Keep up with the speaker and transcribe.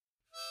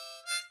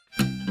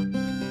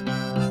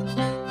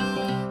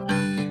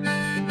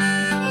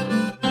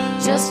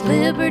Just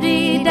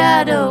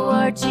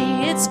liberty.org.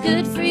 It's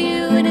good for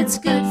you and it's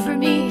good for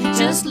me.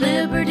 Just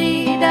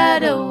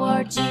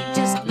liberty.org.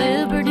 Just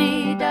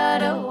liberty.org.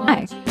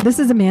 Hi, this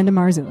is Amanda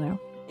Marzullo.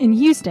 In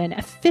Houston,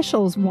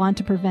 officials want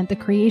to prevent the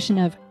creation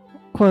of,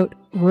 quote,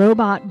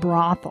 robot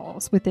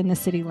brothels within the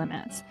city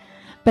limits.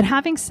 But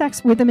having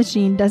sex with a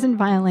machine doesn't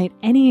violate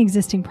any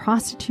existing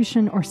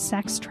prostitution or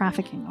sex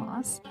trafficking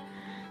laws.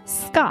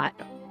 Scott,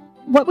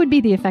 what would be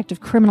the effect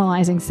of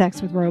criminalizing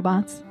sex with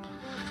robots?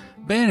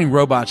 Banning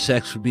robot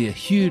sex would be a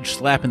huge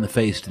slap in the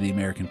face to the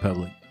American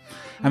public.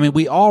 I mean,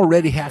 we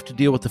already have to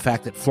deal with the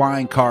fact that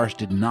flying cars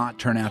did not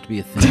turn out to be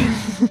a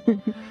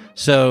thing.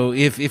 So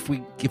if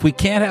we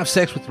can't have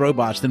sex with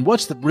robots, then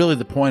what's really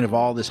the point of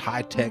all this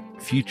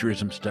high-tech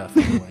futurism stuff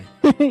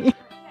anyway?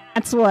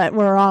 That's what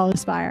we're all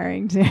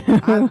aspiring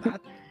to.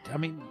 I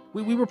mean,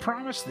 we were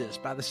promised this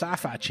by the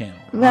Sci-Fi Channel.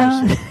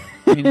 Well,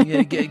 I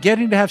mean,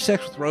 getting to have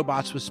sex with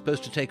robots was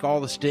supposed to take all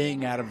the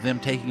sting out of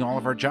them taking all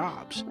of our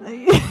jobs.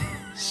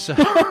 So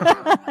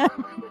I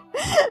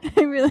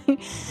really,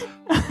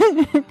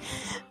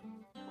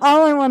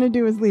 all I want to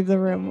do is leave the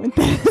room with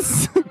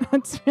this.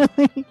 That's where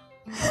this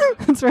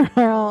is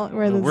going.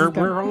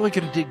 We're only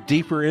going to dig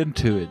deeper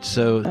into it.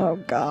 So, oh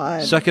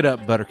God, suck it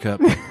up, Buttercup.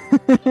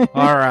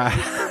 All right.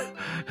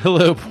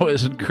 Hello,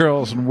 boys and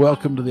girls, and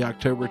welcome to the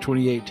October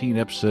 2018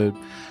 episode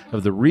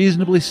of the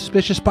Reasonably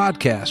Suspicious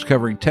podcast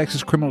covering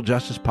Texas criminal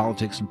justice,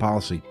 politics, and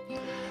policy.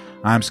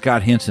 I'm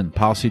Scott Henson,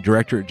 Policy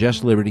Director at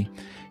Just Liberty,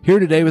 here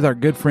today with our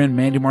good friend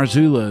Mandy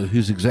Marzullo,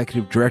 who's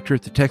Executive Director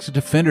at the Texas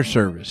Defender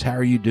Service. How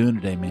are you doing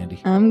today,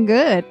 Mandy? I'm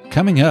good.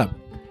 Coming up,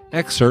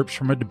 excerpts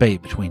from a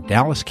debate between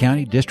Dallas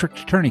County District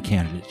Attorney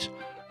candidates,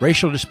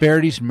 racial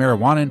disparities in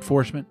marijuana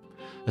enforcement,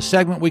 a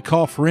segment we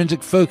call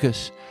Forensic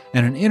Focus,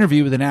 and an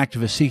interview with an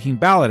activist seeking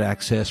ballot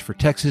access for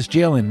Texas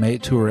jail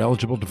inmates who are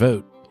eligible to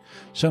vote.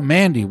 So,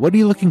 Mandy, what are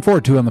you looking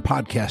forward to on the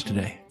podcast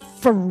today?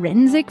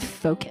 Forensic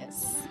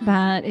Focus.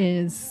 That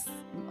is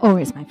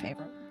always my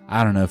favorite.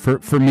 I don't know.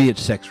 For me,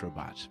 it's sex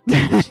robots.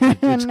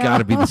 It's got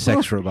to be the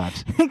sex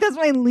robots. I think that's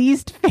my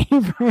least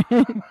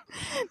favorite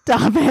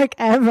topic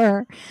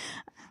ever.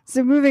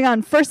 So moving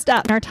on, first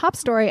up, in our top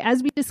story,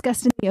 as we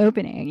discussed in the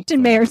opening,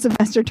 Houston Mayor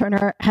Sylvester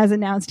Turner has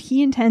announced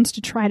he intends to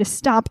try to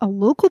stop a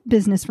local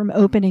business from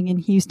opening in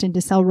Houston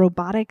to sell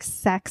robotic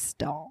sex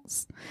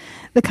dolls.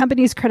 The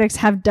company's critics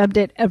have dubbed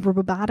it a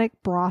robotic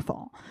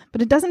brothel,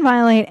 but it doesn't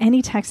violate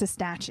any Texas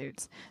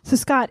statutes. So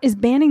Scott, is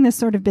banning this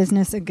sort of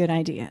business a good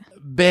idea?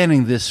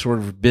 Banning this sort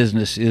of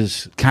business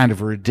is kind of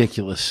a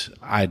ridiculous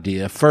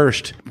idea.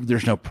 First,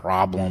 there's no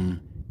problem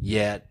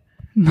yet.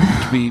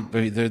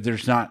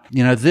 There's not,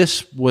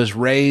 this was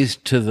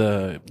raised to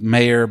the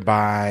mayor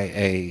by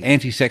a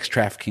anti-sex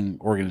trafficking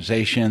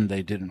organization.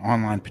 They did an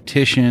online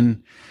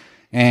petition,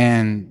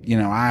 and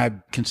I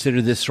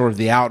consider this sort of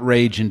the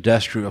outrage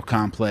industrial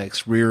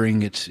complex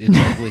rearing its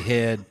ugly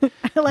head.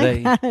 I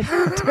like that.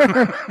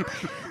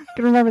 I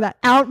can remember that.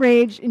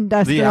 Outrage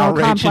industrial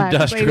complex. The outrage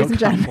industrial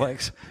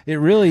complex. It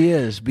really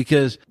is,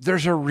 because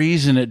there's a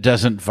reason it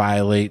doesn't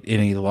violate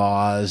any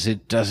laws.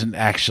 It doesn't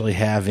actually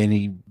have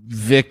any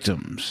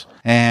victims.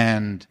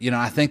 And,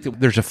 I think that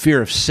there's a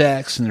fear of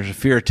sex and there's a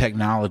fear of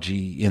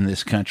technology in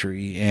this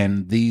country.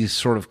 And these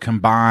sort of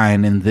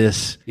combine in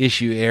this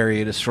issue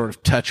area to sort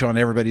of touch on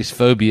everybody's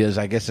phobias.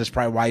 I guess that's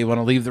probably why you want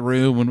to leave the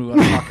room when we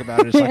want to talk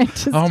about it.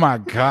 It's like, oh my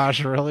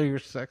gosh, really? You're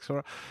sex?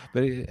 But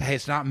hey,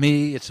 it's not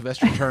me. It's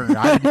Sylvester Turner.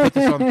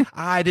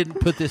 I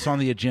didn't put this on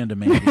the agenda,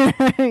 man.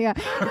 Yeah.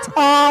 It's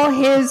all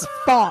his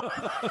fault.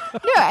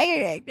 No,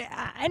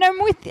 and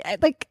I'm with you.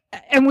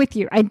 I'm with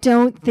you. I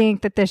don't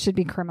think that this should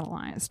be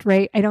criminalized,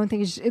 right? I don't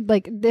think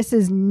this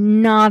is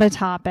not a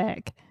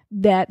topic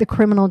that the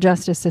criminal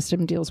justice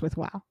system deals with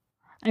well.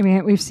 I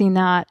mean, we've seen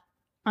that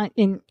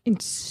in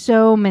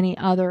so many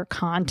other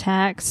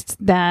contexts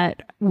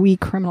that we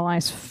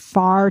criminalize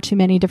far too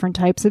many different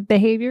types of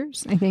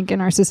behaviors, I think, in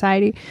our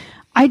society.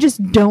 I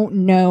just don't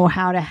know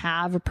how to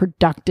have a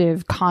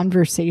productive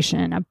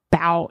conversation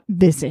about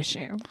this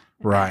issue.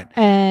 Right.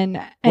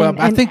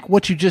 I think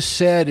what you just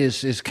said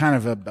is kind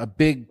of a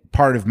big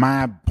part of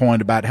my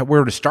point about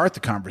where to start the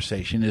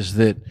conversation, is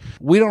that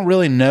we don't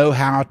really know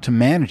how to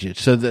manage it.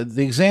 So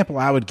the example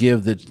I would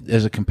give that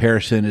as a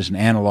comparison, as an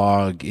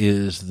analog,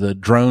 is the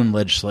drone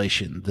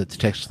legislation that the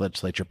Texas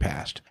legislature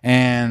passed.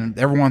 And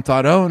everyone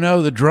thought, oh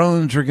no, the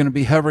drones are going to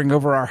be hovering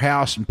over our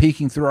house and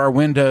peeking through our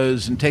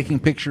windows and taking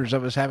pictures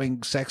of us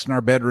having sex in our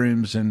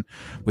bedrooms, and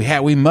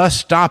we must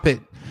stop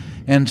it.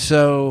 And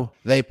so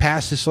they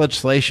passed this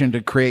legislation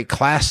to create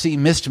Class C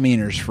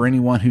misdemeanors for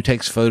anyone who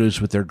takes photos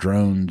with their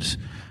drones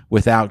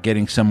without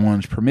getting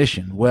someone's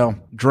permission. Well,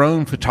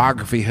 drone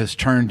photography has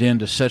turned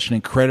into such an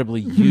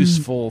incredibly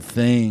useful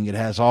thing. It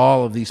has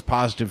all of these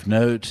positive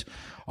notes.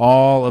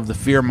 All of the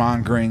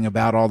fear-mongering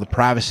about all the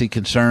privacy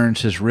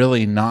concerns has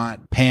really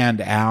not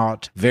panned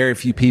out. Very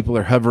few people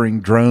are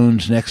hovering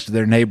drones next to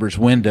their neighbors'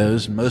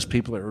 windows. Most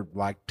people are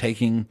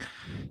taking,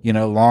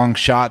 long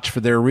shots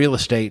for their real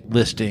estate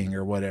listing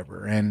or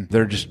whatever. And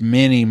there are just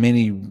many,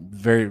 many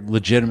very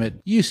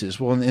legitimate uses.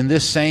 Well, in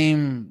this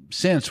same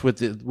sense with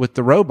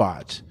the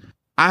robots,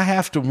 I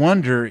have to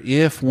wonder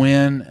if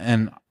when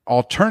an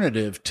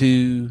alternative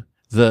to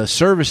the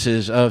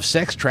services of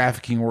sex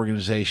trafficking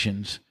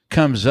organizations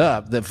comes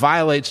up that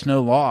violates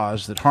no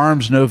laws, that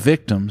harms no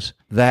victims,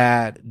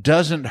 that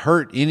doesn't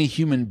hurt any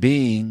human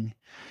being,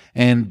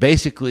 and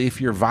basically if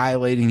you're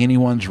violating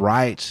anyone's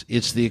rights,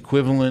 it's the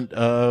equivalent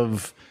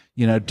of,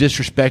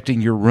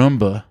 disrespecting your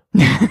Roomba,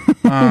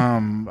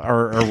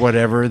 or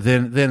whatever,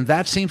 then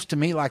that seems to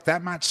me like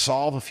that might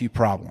solve a few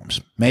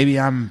problems. Maybe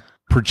I'm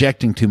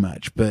projecting too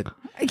much, but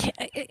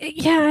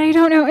yeah, I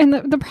don't know. And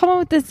the problem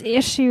with this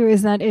issue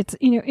is that it's,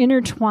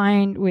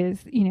 intertwined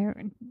with,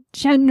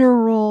 gender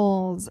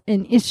roles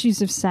and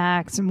issues of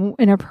sex and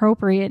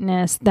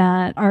inappropriateness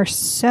that are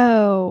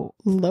so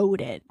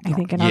loaded, I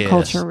think, in our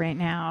culture right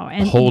now.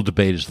 And the whole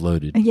debate is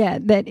loaded. Yeah,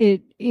 that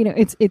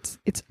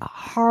it's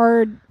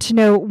hard to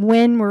know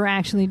when we're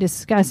actually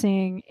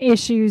discussing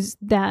issues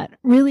that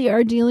really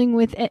are dealing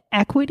with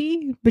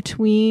equity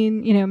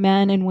between,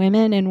 men and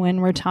women, and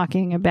when we're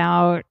talking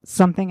about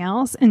something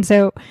else. And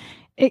so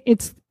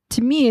it's,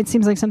 to me, it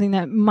seems like something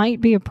that might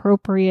be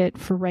appropriate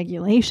for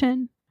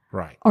regulation.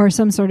 Right. Or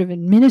some sort of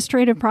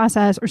administrative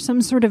process, or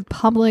some sort of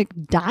public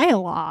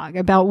dialogue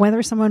about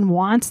whether someone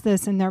wants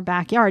this in their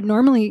backyard.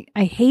 Normally,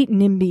 I hate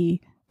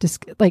NIMBY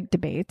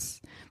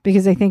debates,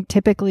 because I think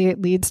typically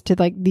it leads to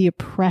the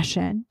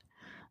oppression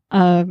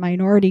of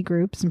minority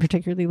groups, and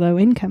particularly low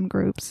income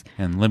groups,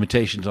 and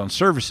limitations on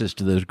services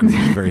to those groups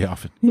very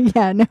often.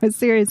 Yeah, no,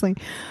 seriously.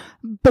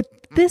 But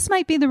this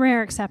might be the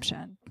rare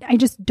exception. I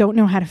just don't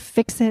know how to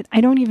fix it.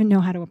 I don't even know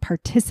how to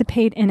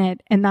participate in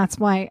it, and that's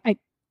why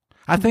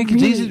I think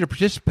it's easy to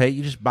participate.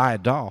 You just buy a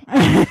doll.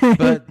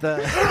 But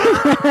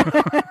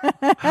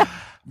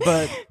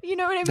you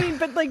know what I mean?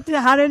 But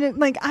how did it,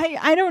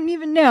 I don't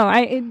even know.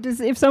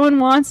 If someone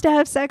wants to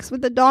have sex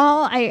with a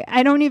doll,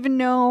 I don't even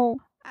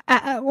know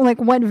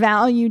what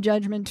value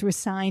judgment to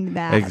assign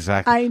that.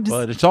 Exactly.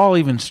 But it's all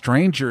even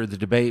stranger, the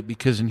debate,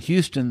 because in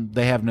Houston,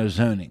 they have no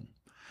zoning.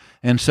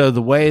 And so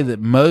the way that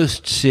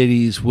most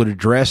cities would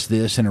address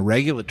this in a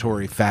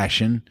regulatory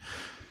fashion,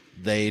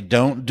 they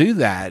don't do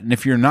that. And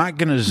if you're not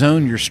going to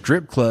zone your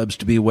strip clubs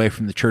to be away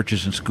from the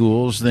churches and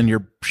schools, then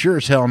you're sure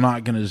as hell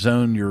not going to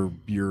zone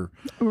your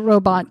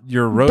robot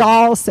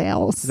doll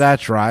sales.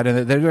 That's right.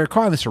 And they're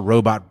calling this a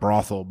robot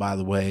brothel, by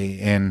the way.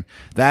 And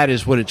that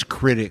is what its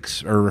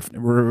critics are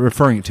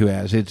referring it to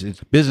as.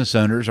 It's business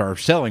owners are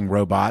selling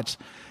robots.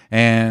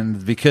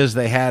 And because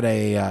they had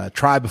a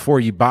try before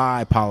you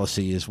buy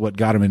policy is what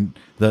got them in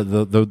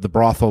the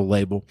brothel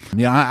label.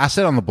 I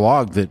said on the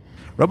blog that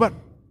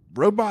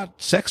robot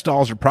sex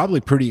dolls are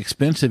probably pretty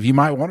expensive. You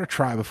might want to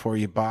try before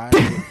you buy.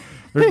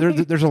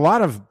 There's a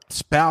lot of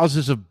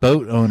spouses of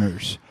boat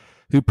owners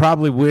who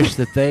probably wish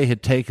that they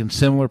had taken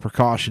similar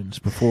precautions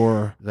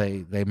before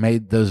they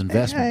made those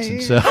investments.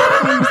 And so,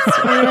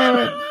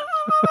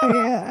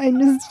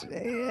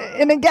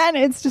 and again,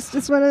 it's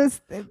just one of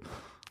those.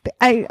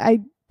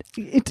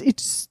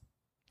 It's.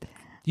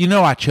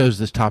 I chose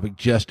this topic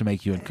just to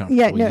make you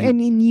uncomfortable. Yeah, no,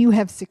 and you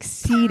have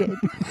succeeded.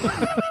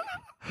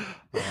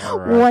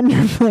 Right.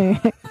 Wonderfully.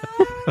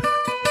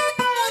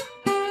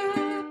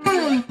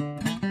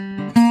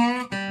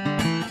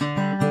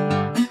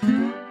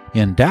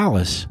 In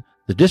Dallas,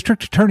 the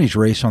district attorney's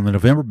race on the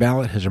November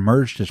ballot has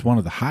emerged as one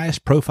of the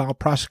highest profile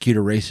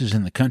prosecutor races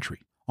in the country.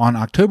 On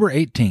October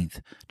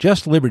 18th,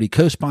 Just Liberty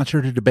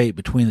co-sponsored a debate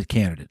between the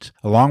candidates,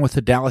 along with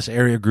the Dallas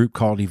area group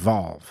called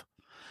Evolve.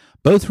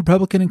 Both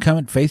Republican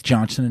incumbent Faith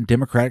Johnson and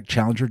Democratic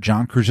challenger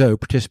John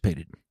Creuzot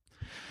participated.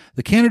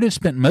 The candidates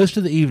spent most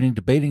of the evening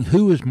debating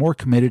who is more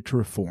committed to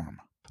reform.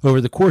 Over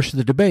the course of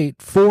the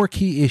debate, 4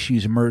 key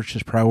issues emerged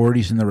as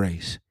priorities in the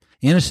race: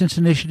 innocence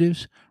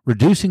initiatives,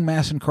 reducing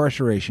mass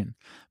incarceration,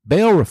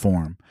 bail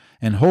reform,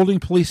 and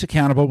holding police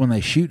accountable when they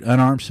shoot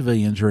unarmed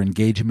civilians or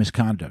engage in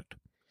misconduct.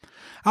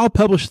 I'll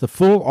publish the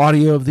full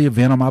audio of the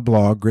event on my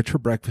blog, Grits for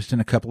Breakfast, in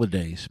a couple of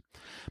days.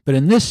 But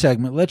in this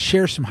segment, let's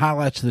share some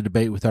highlights of the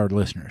debate with our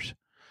listeners.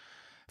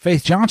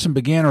 Faith Johnson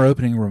began her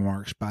opening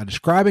remarks by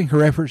describing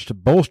her efforts to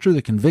bolster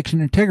the Conviction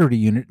Integrity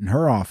Unit in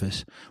her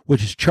office,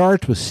 which is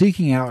charged with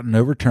seeking out and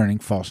overturning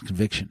false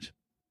convictions.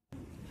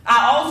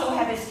 I also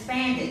have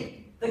expanded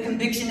the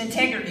Conviction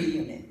Integrity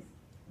Unit.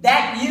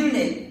 That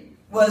unit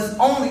was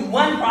only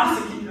one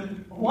prosecutor,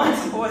 one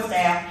support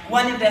staff,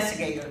 one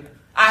investigator.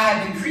 I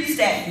have increased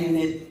that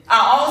unit. I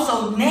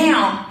also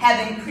now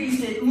have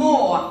increased it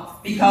more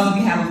because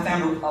we have a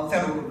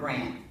federal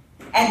grant.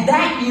 And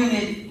that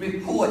unit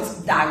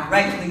reports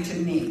directly to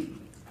me.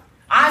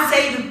 I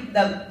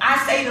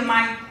say to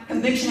my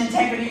Conviction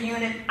Integrity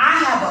Unit, I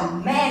have a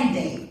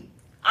mandate.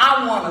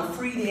 I want to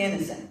free the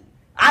innocent.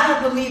 I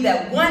don't believe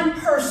that one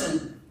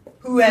person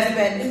who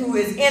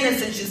is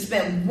innocent should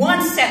spend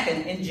 1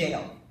 second in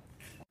jail.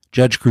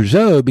 Judge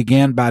Creuzot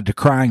began by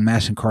decrying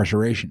mass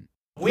incarceration.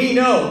 We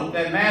know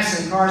that mass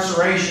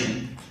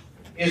incarceration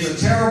is a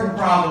terrible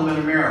problem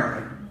in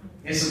America.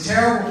 It's a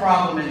terrible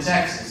problem in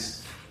Texas.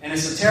 And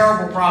it's a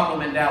terrible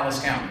problem in Dallas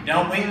County,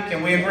 don't we?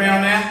 Can we agree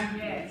on that?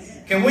 Yes.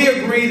 Can we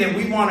agree that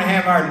we want to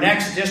have our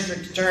next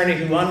district attorney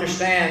who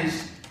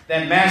understands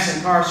that mass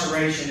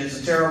incarceration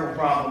is a terrible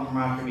problem for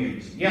my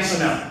community? Yes or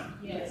no?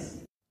 Yes.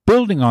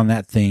 Building on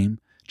that theme,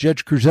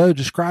 Judge Creuzot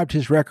described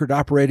his record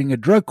operating a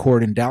drug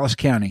court in Dallas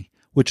County,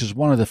 which is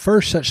one of the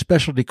first such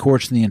specialty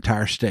courts in the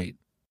entire state.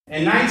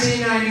 In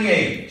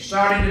 1998,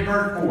 started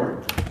divert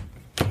court.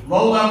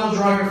 Low-level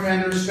drug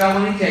offenders,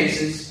 felony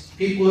cases,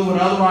 people who would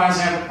otherwise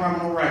have a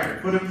criminal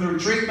record. Put them through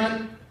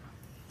treatment,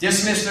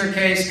 dismissed their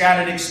case,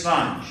 got it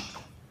expunged.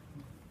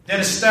 Did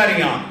a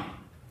study on it.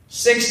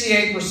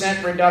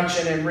 68%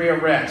 reduction in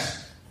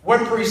rearrest.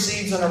 What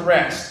precedes an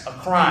arrest? A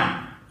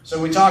crime.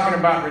 So we're talking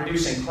about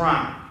reducing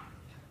crime.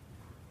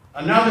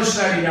 Another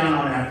study done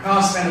on that,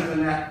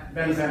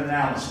 cost-benefit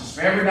analysis.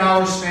 For every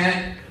dollar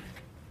spent,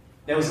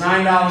 there was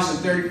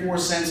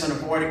 $9.34 in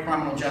avoided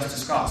criminal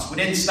justice costs. We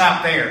didn't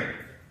stop there.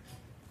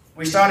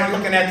 We started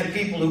looking at the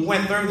people who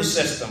went through the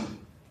system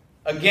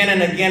again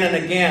and again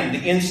and again,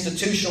 the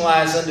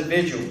institutionalized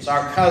individuals,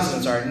 our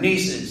cousins, our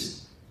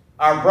nieces,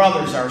 our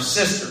brothers, our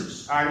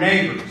sisters, our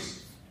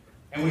neighbors.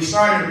 And we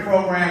started a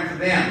program for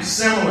them,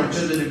 similar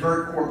to the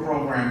Divert Court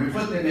program. We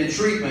put them in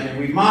treatment and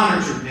we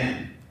monitored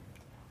them.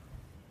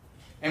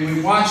 And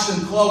we watched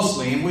them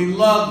closely and we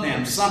loved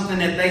them, something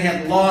that they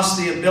had lost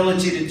the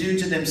ability to do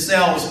to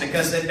themselves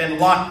because they'd been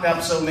locked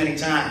up so many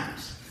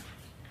times.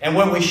 And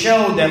what we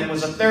showed them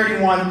was a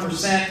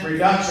 31%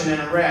 reduction in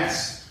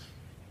arrests.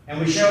 And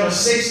we showed a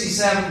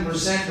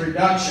 67%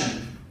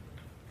 reduction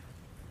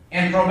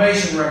in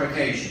probation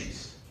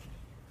revocations.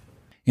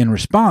 In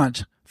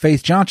response,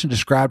 Faith Johnson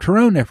described her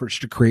own efforts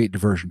to create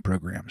diversion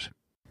programs.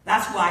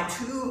 That's why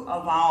 2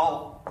 of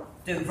our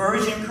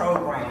diversion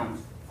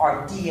programs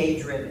are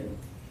DA-driven.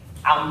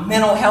 Our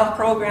mental health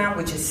program,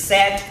 which is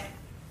SET,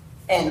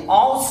 and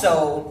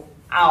also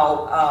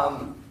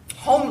our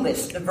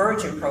homeless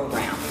diversion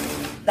program.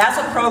 That's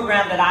a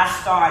program that I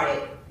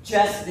started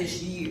just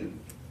this year.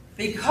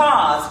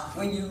 Because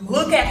when you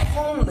look at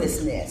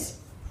homelessness,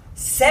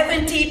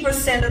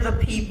 70% of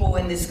the people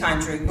in this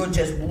country were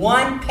just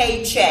one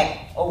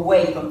paycheck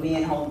away from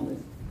being homeless.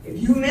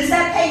 If you miss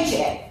that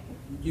paycheck,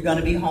 you're going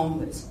to be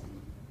homeless.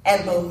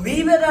 And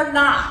believe it or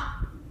not,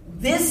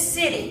 this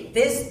city,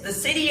 the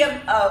city of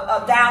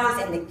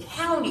Dallas and the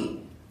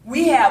county,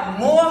 we have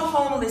more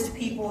homeless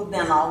people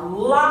than a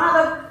lot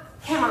of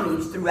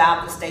counties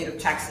throughout the state of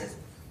Texas.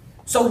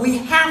 So we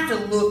have to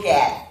look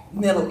at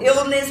mental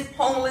illness,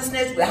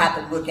 homelessness. We have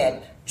to look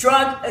at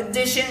drug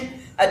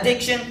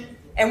addiction.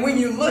 And when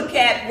you look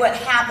at what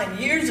happened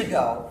years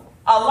ago,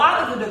 a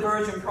lot of the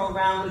diversion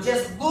program was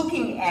just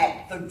looking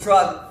at the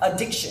drug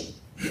addiction.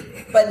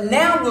 But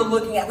now we're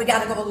looking at, we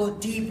got to go a little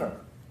deeper.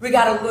 We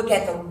got to look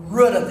at the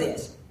root of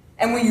this.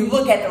 And when you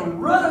look at the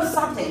root of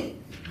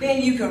something,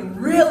 then you can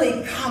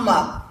really come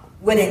up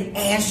with an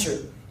answer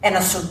and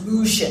a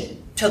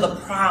solution to the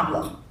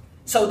problem.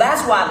 So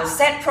that's why the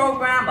SET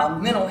program, our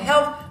mental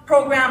health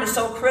program, is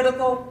so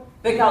critical,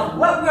 because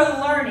what we're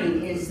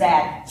learning is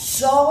that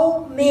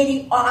so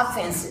many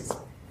offenses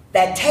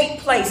that take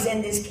place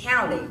in this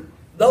county,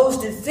 those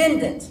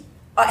defendants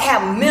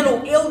have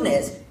mental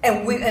illness,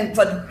 and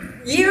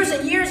for years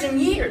and years and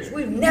years,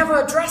 we've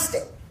never addressed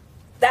it.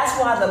 That's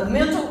why the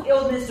mental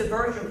illness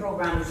diversion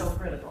program is so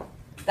critical.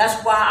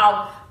 That's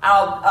why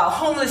our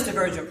homeless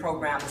diversion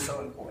program is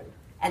so important.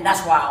 And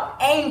that's why our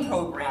AIM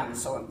program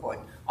is so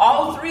important.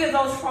 All 3 of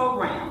those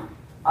programs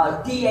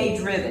are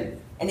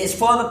DA-driven, and it's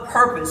for the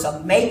purpose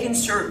of making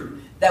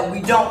certain that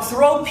we don't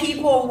throw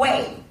people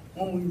away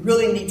when we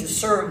really need to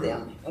serve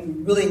them and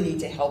we really need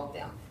to help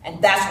them.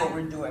 And that's what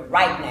we're doing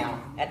right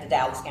now at the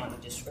Dallas County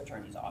District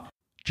Attorney's Office.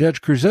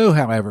 Judge Creuzot,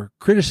 however,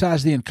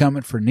 criticized the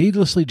incumbent for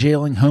needlessly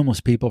jailing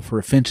homeless people for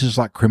offenses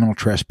like criminal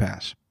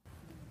trespass.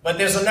 But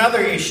there's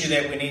another issue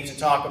that we need to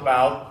talk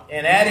about,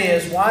 and that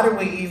is, why do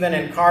we even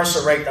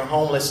incarcerate the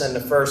homeless in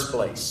the first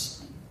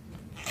place?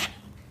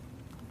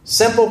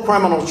 Simple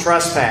criminal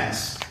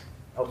trespass,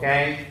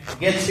 okay,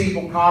 gets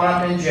people caught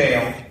up in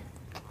jail.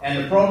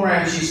 And the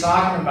program she's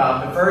talking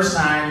about, the first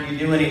time you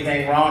do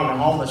anything wrong in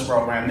the homeless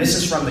program, this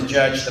is from the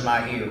judge to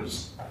my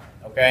ears,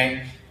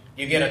 okay?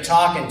 You get a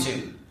talking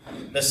to.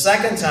 The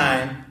second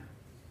time,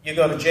 you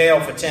go to jail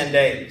for 10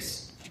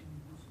 days.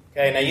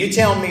 Okay, now you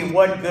tell me,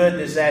 what good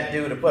does that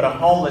do to put a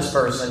homeless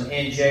person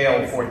in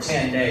jail for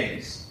 10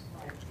 days?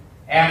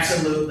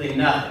 Absolutely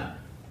nothing.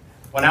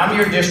 When I'm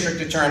your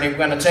district attorney, we're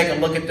going to take a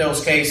look at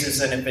those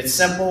cases, and if it's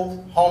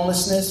simple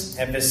homelessness,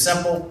 if it's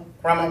simple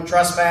criminal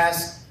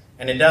trespass,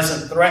 and it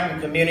doesn't threaten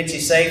community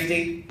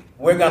safety,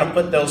 we're going to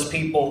put those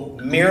people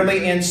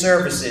merely in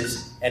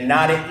services and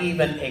not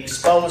even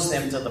expose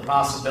them to the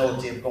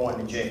possibility of going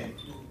to jail.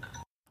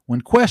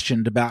 When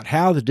questioned about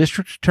how the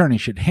district attorney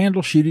should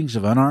handle shootings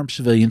of unarmed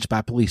civilians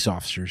by police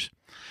officers,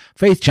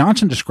 Faith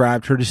Johnson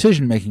described her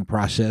decision-making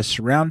process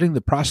surrounding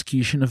the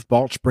prosecution of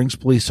Balch Springs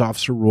police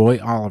officer Roy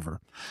Oliver,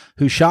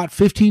 who shot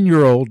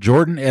 15-year-old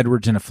Jordan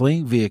Edwards in a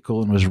fleeing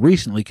vehicle and was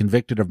recently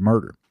convicted of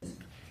murder.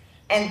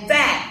 In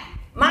fact,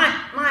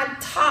 my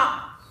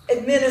top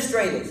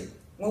administrators,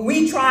 when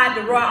we tried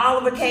the Roy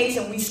Oliver case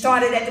and we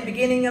started at the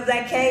beginning of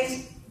that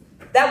case,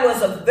 that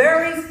was the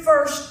very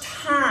first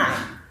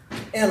time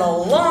in a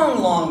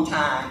long, long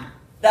time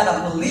that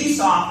a police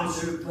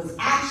officer was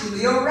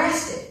actually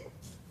arrested.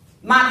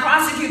 My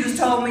prosecutors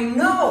told me,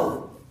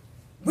 no,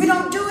 we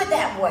don't do it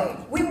that way.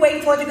 We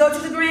wait for it to go to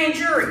the grand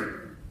jury,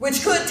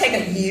 which could take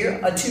a year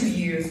or 2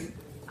 years.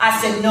 I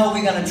said, no,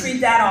 we're going to treat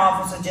that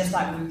officer just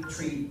like we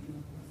treat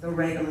the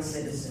regular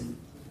citizen.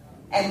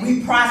 And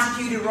we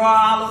prosecuted Roy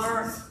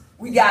Oliver.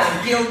 We got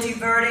a guilty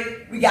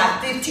verdict. We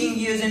got 15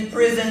 years in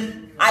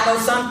prison. I know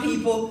some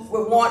people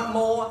would want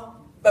more,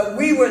 but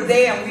we were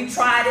there and we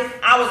tried it.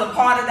 I was a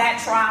part of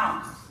that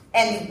trial.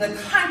 And the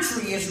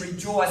country is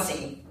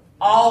rejoicing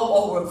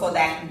all over for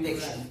that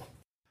conviction.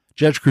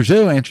 Judge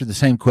Creuzot answered the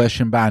same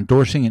question by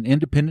endorsing an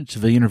independent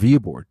civilian review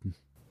board.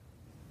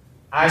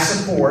 I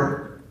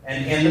support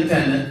an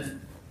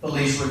independent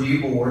police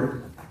review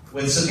board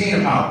with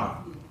subpoena power.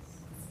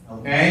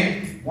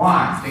 Okay?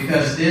 Why?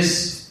 Because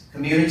this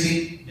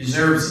community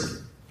deserves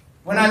it.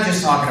 We're not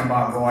just talking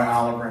about Roy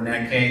Oliver in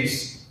that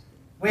case.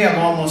 We have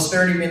almost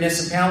 30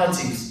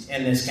 municipalities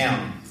in this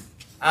county.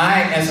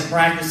 I, as a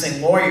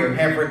practicing lawyer,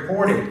 have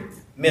reported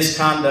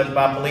misconduct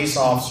by police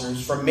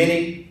officers from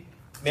many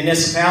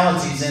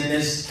municipalities in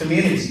this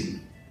community.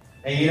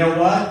 And you know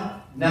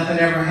what? Nothing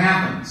ever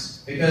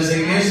happens because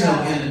there is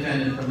no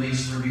independent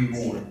police review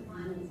board.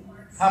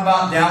 How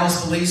about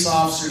Dallas police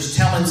officers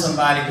telling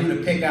somebody who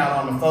to pick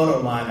out on the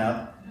photo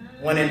lineup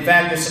when in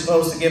fact they're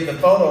supposed to give the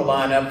photo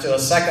lineup to a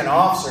second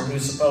officer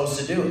who's supposed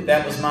to do it?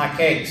 That was my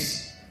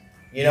case.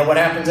 You know what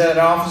happens to that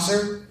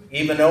officer?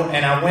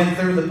 And I went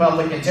through the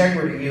public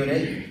integrity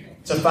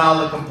unit to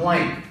file the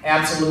complaint.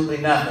 Absolutely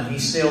nothing.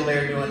 He's still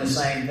there doing the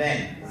same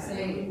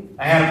thing.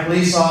 I had a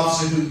police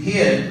officer who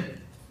hid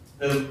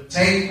the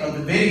tape of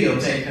the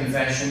videotape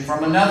confession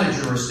from another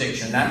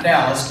jurisdiction, not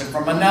Dallas, but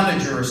from another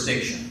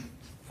jurisdiction,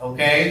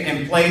 okay,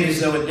 and played as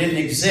though it didn't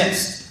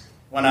exist.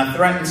 When I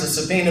threatened to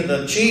subpoena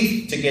the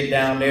chief to get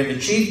down there, the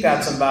chief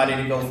got somebody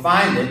to go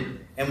find it,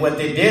 and what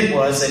they did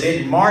was they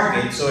didn't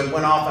mark it, so it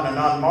went off in an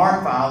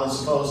unmarked file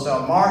as opposed to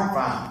a marked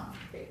file.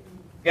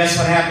 Guess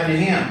what happened to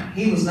him?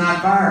 He was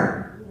not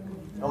fired.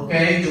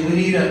 Okay, do we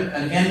need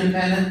an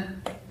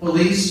independent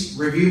police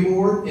review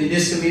board in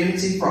this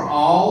community for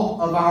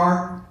all of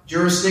our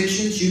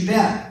jurisdictions? You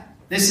bet.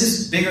 This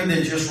is bigger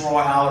than just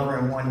Roy Oliver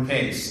in one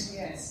case.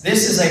 Yes.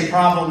 This is a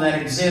problem that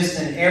exists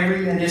in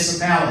every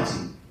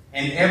municipality,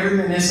 and every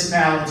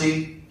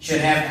municipality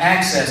should have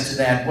access to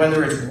that,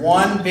 whether it's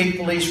one big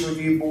police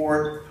review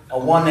board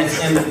or one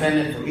that's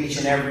independent for each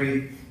and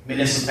every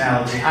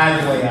municipality.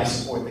 Either way, I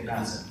support the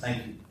concept.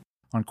 Thank you.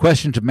 On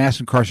questions of mass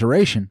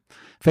incarceration,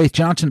 Faith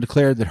Johnson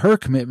declared that her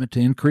commitment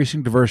to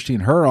increasing diversity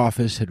in her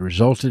office had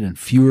resulted in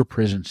fewer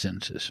prison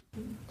sentences.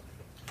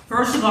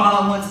 First of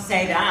all, I want to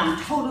say that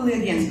I'm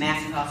totally against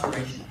mass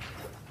incarceration.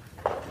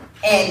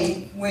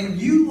 And when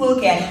you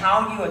look at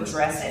how you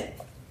address it,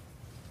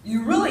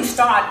 you really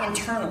start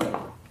internally.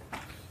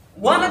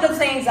 One of the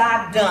things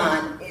I've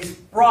done is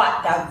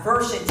brought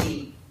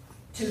diversity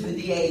to the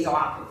DA's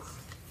office.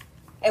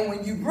 And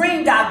when you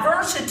bring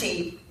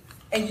diversity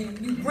and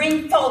you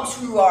bring folks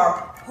who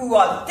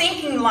are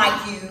thinking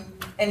like you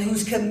and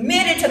who's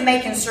committed to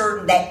making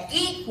certain that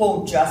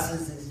equal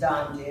justice is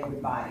done to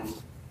everybody,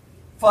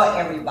 for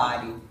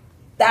everybody,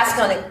 that's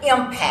going to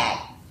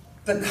impact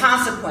the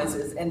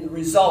consequences and the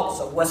results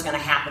of what's going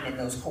to happen in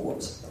those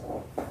courts.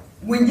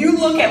 When you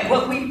look at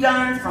what we've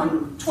done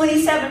from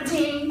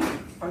 2017,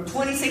 from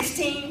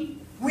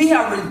 2016, we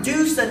have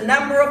reduced the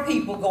number of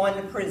people going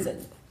to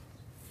prison.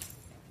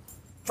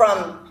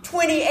 From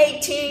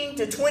 2018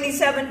 to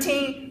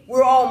 2017,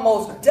 we're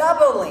almost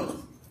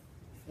doubling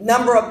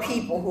number of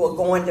people who are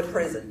going to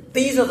prison.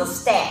 These are the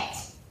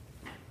stats.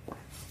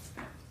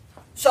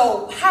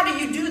 So how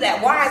do you do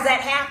that? Why is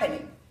that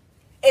happening?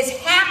 It's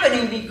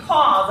happening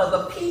because of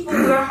the people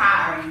we're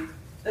hiring,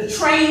 the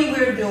training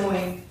we're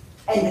doing,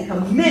 and the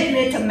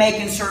commitment to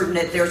making certain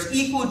that there's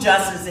equal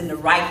justice and the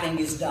right thing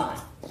is done.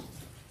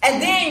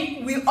 And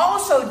then we're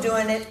also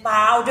doing it by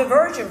our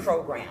diversion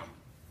program.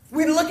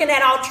 We're looking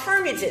at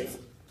alternatives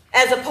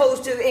as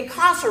opposed to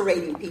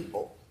incarcerating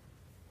people.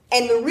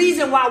 And the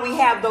reason why we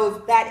have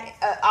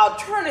that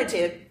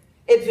alternative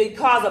is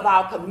because of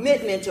our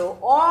commitment to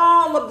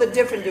all of the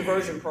different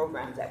diversion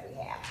programs that we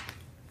have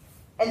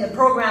and the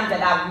programs that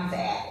we've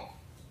added.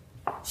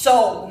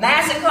 So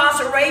mass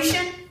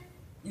incarceration,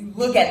 you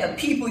look at the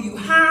people you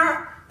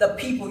hire, the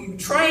people you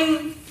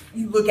train,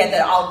 you look at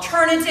the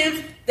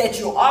alternatives that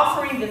you're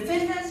offering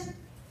defendants,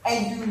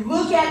 and you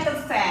look at the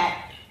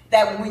fact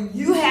that when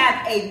you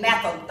have a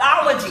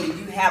methodology,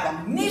 you have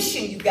a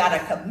mission, you got a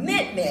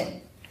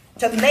commitment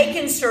to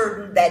making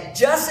certain that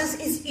justice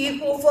is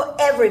equal for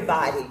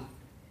everybody.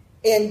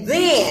 And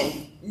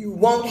then you're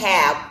going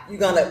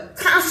to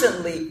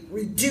constantly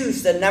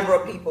reduce the number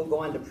of people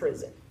going to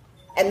prison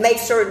and make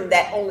certain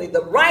that only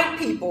the right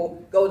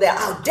people go there,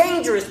 our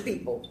dangerous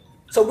people.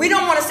 So we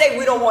don't want to say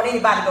we don't want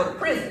anybody to go to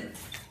prison.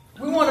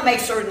 We want to make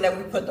certain that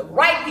we put the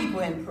right people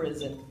in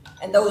prison,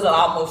 and those are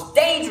our most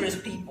dangerous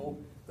people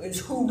is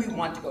who we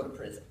want to go to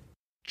prison.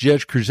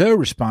 Judge Creuzot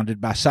responded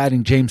by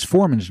citing James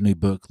Foreman's new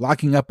book,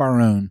 Locking Up Our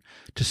Own,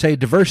 to say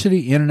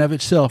diversity in and of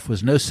itself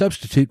was no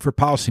substitute for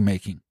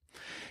policymaking.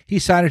 he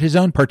cited his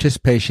own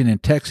participation in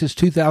Texas'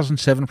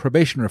 2007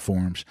 probation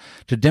reforms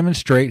to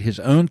demonstrate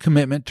his own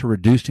commitment to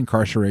reduced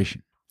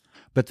incarceration.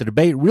 But the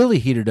debate really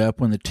heated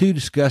up when the two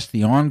discussed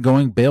the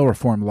ongoing bail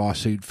reform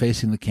lawsuit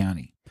facing the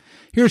county.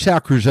 Here's how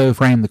Creuzot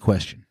framed the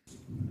question.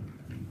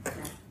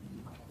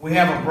 We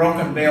have a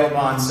broken bail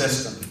bond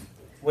system.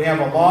 We have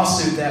a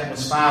lawsuit that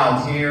was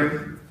filed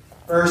here,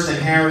 first in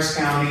Harris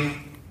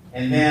County,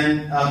 and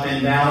then up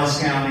in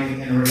Dallas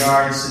County in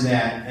regards to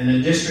that. And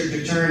the district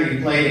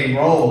attorney played a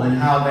role in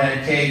how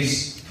that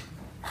case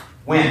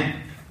went.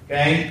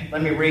 Okay?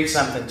 Let me read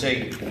something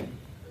to you.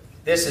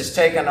 This is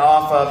taken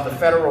off of the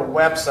federal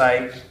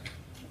website.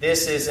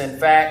 This is, in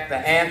fact, the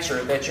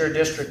answer that your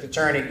district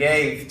attorney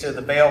gave to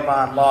the bail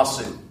bond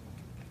lawsuit.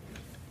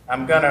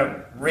 I'm going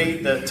to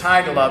read the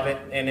title of it,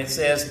 and it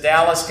says,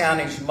 Dallas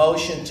County's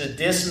motion to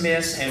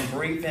dismiss and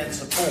brief in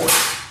support.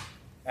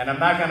 And I'm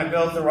not going to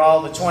go through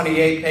all the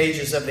 28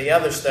 pages of the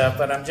other stuff,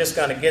 but I'm just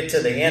going to get to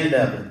the end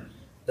of it.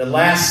 The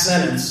last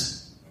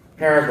sentence,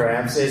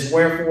 paragraph, says,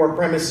 wherefore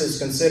premises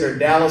considered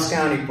Dallas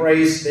County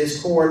prays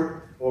this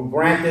court will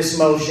grant this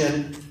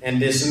motion and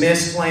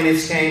dismiss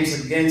plaintiff's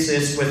claims against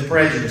this with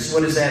prejudice.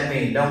 What does that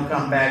mean? Don't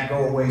come back,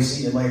 go away,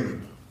 see you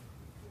later.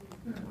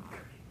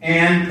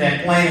 And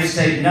that plaintiffs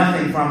take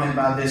nothing from it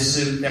by this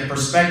suit, that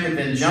prospective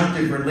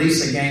injunctive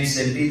release against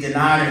it be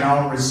denied in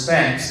all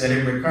respects, that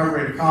it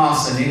recover its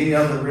costs and any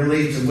other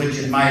relief to which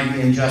it might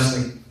be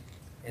unjustly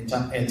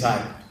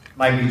entitled.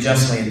 Might be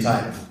justly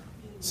entitled.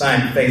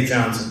 Signed, Faith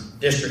Johnson,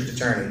 District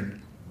Attorney,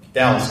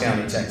 Dallas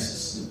County,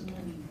 Texas.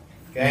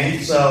 Okay,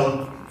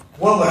 so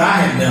what would I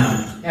have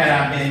done had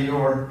I been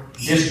your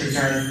district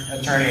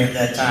attorney at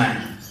that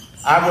time?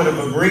 I would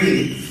have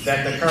agreed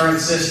that the current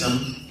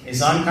system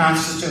is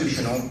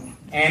unconstitutional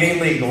and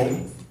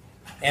illegal,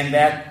 and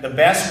that the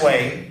best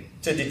way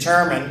to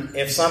determine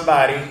if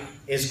somebody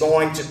is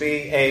going to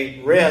be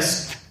a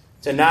risk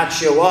to not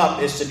show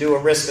up is to do a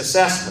risk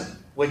assessment,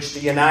 which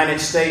the United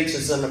States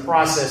is in the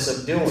process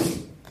of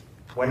doing.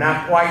 We're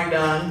not quite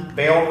done.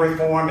 Bail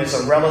reform is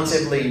a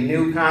relatively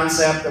new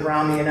concept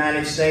around the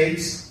United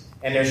States,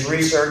 and there's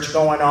research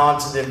going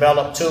on to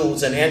develop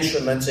tools and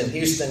instruments, and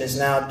Houston is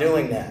now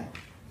doing that.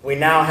 We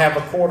now have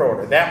a court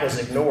order. That was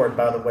ignored,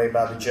 by the way,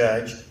 by the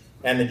judge.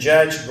 And the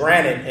judge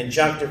granted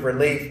injunctive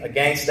relief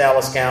against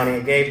Dallas County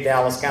and gave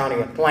Dallas County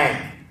a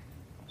plan.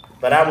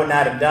 But I would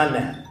not have done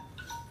that.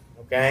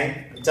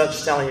 Okay? I'm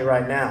just telling you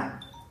right now.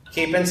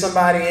 Keeping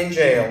somebody in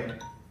jail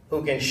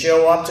who can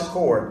show up to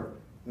court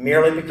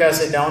merely because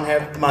they don't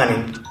have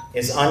money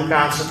is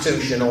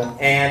unconstitutional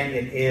and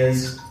it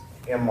is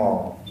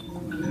immoral.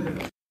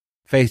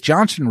 Faith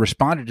Johnson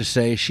responded to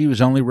say she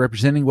was only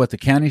representing what the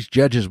county's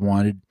judges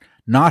wanted,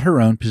 not her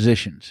own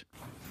positions.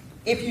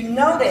 If you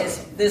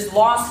notice, this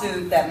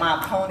lawsuit that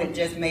my opponent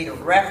just made a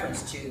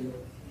reference to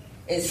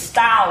is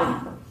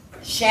styled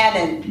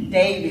Shannon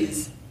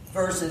Davis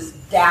versus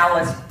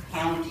Dallas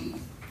County.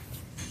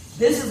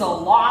 This is a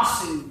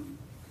lawsuit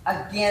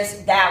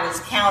against Dallas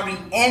County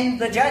and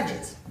the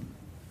judges.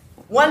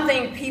 One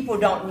thing people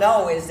don't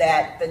know is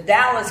that the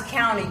Dallas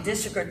County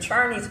District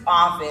Attorney's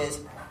Office,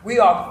 I'm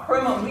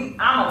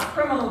a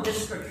criminal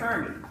district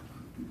attorney.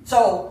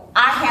 So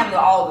I handle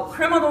all the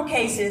criminal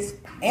cases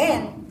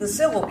and the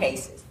civil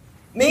cases,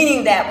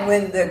 meaning that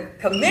when the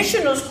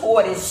commissioner's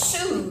court is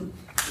sued,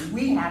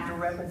 we have to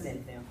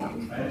represent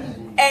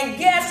them. And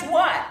guess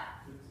what?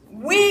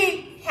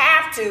 We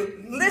have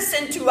to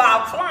listen to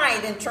our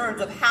client in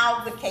terms of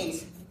how the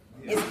case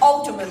is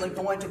ultimately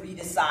going to be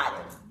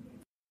decided.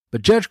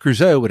 But Judge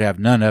Creuzot would have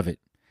none of it.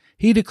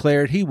 He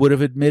declared he would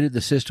have admitted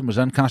the system was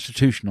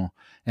unconstitutional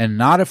and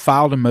not have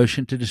filed a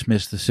motion to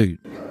dismiss the suit.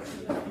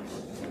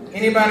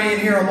 Anybody in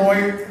here a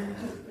lawyer?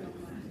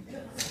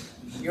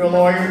 You're a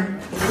lawyer?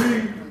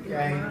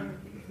 Okay.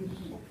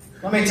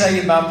 Let me tell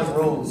you about the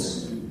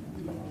rules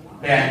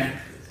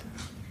that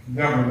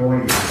govern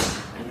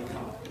lawyers.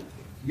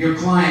 Your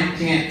client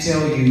can't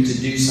tell you to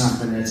do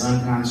something that's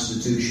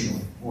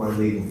unconstitutional or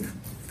illegal.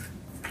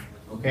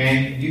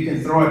 Okay? You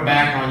can throw it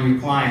back on your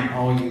client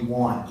all you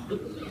want.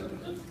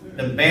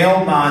 The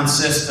bail bond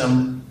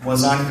system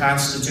was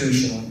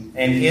unconstitutional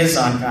and is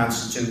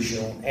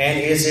unconstitutional and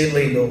is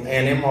illegal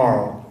and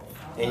immoral.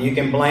 And you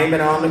can blame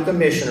it on the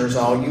commissioners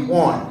all you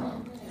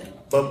want.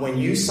 But when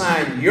you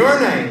sign your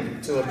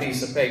name to a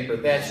piece of paper,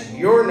 that's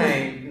your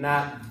name,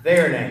 not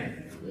their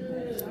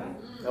name.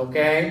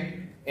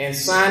 Okay? And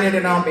signing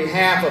it on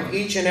behalf of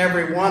each and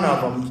every one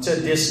of them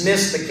to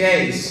dismiss the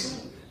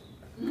case.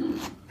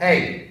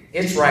 Hey,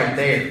 it's right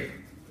there.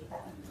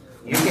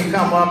 You can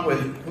come up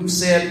with who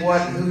said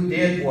what and who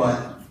did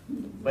what.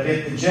 But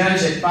if the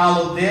judge had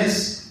followed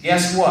this,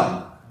 guess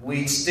what?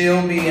 We'd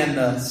still be in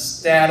the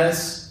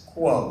status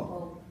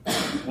quo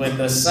with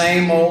the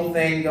same old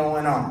thing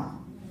going on.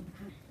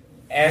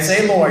 As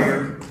a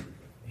lawyer,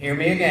 hear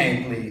me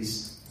again,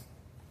 please.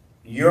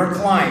 Your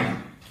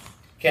client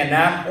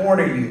cannot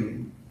order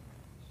you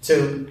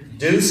to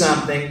do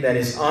something that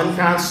is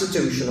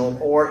unconstitutional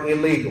or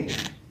illegal.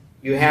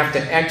 You have to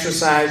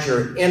exercise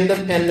your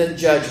independent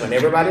judgment.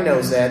 Everybody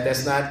knows that.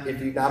 That's not, if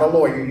you're not a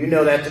lawyer, you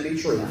know that to be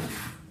true.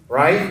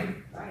 right?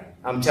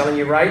 I'm telling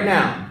you right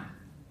now,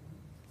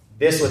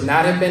 this would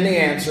not have been the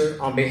answer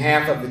on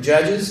behalf of the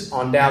judges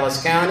on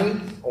Dallas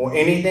County or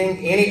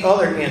any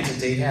other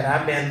entity had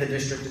I been the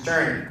district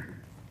attorney.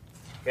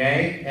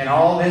 Okay? And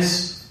all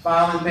this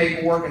filing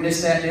paperwork and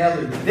this, that, and the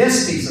other,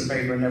 this piece of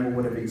paper never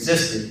would have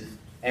existed.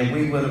 And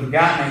we would have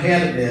gotten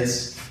ahead of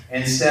this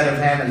instead of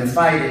having to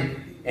fight it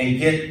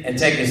and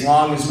take as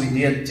long as we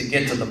did to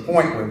get to the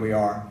point where we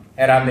are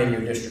had I been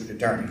your district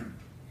attorney.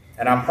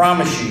 And I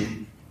promise you,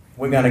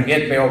 we're going to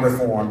get bail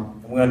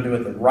reform, and we're going to do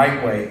it the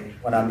right way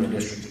when I'm your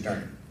district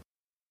attorney.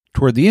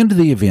 Toward the end of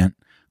the event,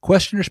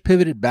 questioners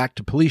pivoted back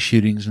to police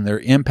shootings and their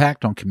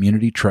impact on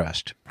community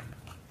trust.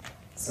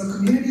 So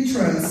community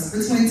trust.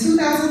 Between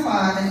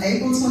 2005 and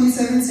April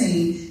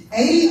 2017,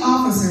 80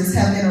 officers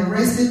have been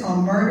arrested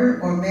on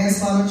murder or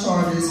manslaughter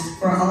charges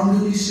for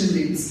on-duty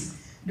shootings.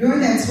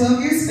 During that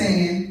 12-year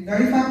span,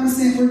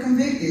 35% were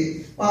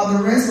convicted, while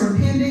the rest were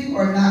pending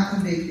or not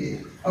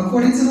convicted,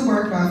 according to the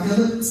work by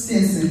Philip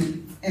Stinson,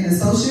 an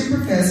associate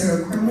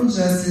professor of criminal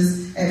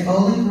justice at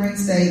Bowling Green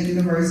State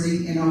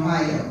University in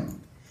Ohio.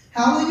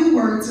 How will you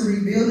work to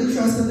rebuild the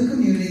trust of the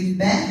community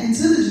back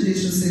into the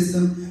judicial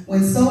system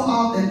when so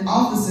often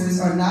officers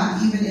are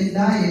not even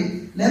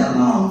indicted, let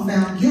alone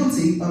found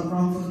guilty of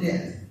wrongful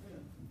death?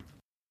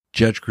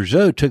 Judge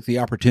Creuzot took the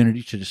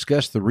opportunity to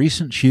discuss the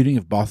recent shooting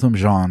of Botham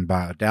Jean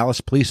by Dallas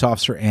police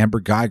officer Amber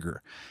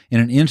Geiger in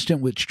an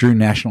incident which drew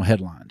national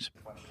headlines.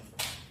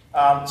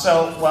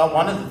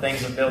 One of the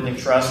things of building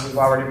trust we've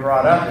already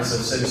brought up is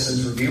a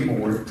citizens review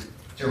board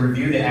to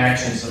review the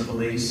actions of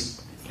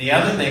police. The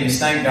other thing is,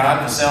 thank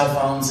God for cell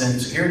phones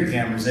and security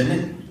cameras, isn't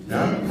it?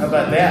 No? How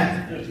about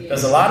that?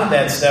 Because a lot of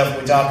that stuff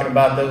we're talking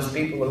about, those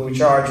people who were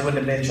charged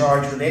wouldn't have been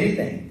charged with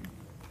anything.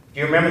 Do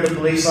you remember the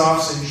police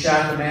officer who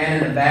shot the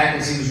man in the back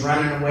as he was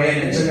running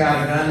away and then took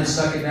out a gun and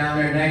stuck it down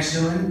there next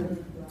to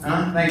him?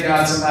 Thank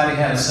God somebody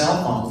had a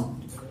cell phone.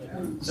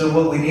 So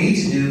what we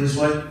need to do is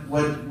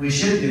what we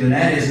should do, and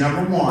that is,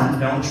 number one,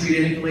 don't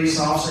treat any police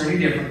officer any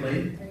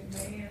differently.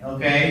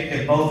 Okay?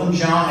 If Botham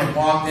Jean had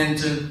walked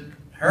into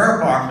her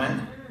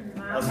apartment,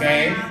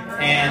 okay,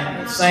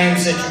 and same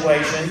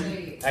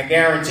situation, I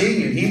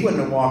guarantee you he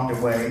wouldn't have walked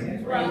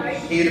away.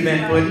 He'd have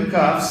been put in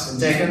cuffs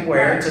and taken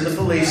where? To the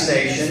police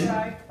station.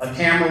 A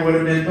camera would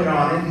have been put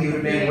on him. He would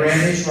have been read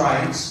his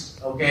rights.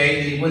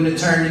 Okay? He wouldn't have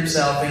turned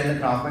himself in to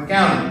Kaufman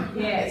County.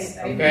 Yes.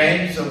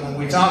 Okay? So when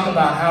we talk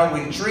about how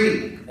we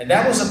treat, and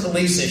that was a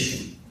police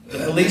issue.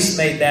 The police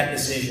made that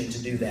decision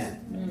to do that.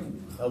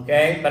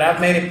 Okay? But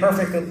I've made it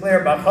perfectly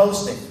clear by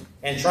posting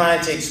and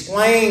trying to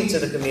explain to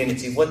the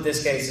community what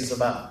this case is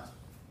about.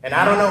 And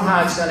I don't know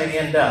how it's going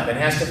to end up. It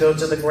has to go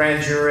to the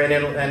grand jury,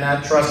 and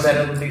I trust that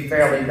it will be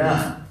fairly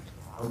done.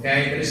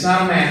 Okay? But it's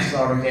not a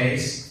manslaughter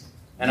case.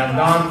 And I've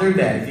gone through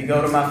that. If you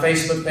go to my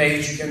Facebook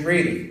page, you can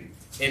read it.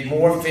 It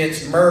more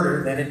fits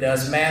murder than it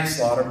does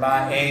manslaughter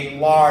by a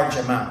large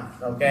amount.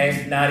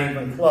 Okay? Not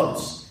even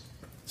close.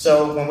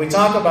 So when we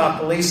talk about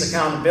police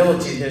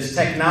accountability, there's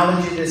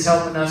technology that's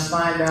helping us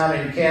find out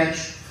and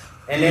catch.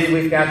 And then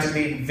we've got to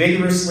be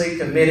vigorously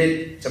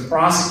committed to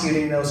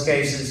prosecuting those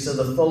cases to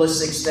the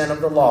fullest extent of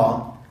the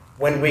law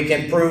when we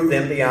can prove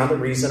them beyond a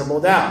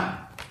reasonable doubt.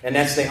 And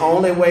that's the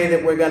only way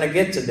that we're going to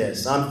get to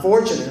this.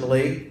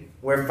 Unfortunately,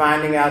 we're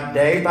finding out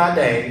day by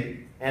day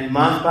and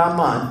month by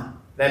month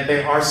that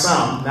there are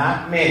some,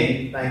 not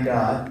many, thank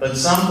God, but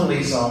some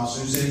police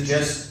officers who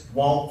just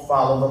won't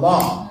follow the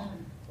law.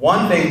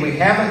 One thing we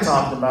haven't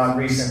talked about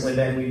recently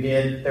that we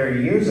did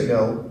 30 years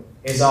ago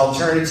is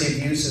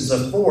alternative uses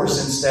of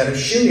force instead of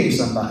shooting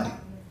somebody.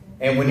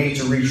 And we need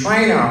to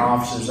retrain our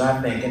officers,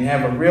 I think, and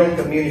have a real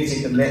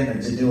community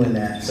commitment to doing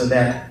that so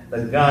that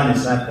the gun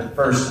is not the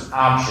first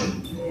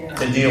option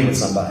to deal with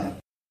somebody.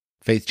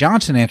 Faith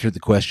Johnson answered the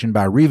question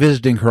by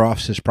revisiting her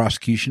office's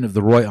prosecution of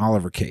the Roy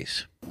Oliver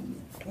case.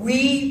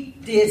 We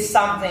did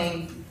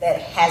something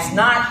that has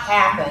not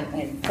happened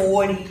in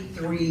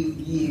 43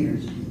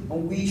 years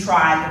when we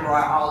tried the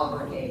Roy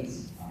Oliver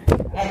case.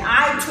 And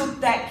I took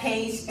that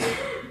case,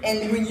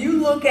 and when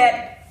you look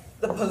at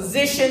the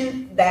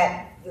position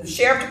that the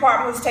sheriff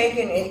department was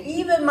taking, and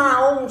even my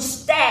own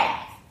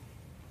staff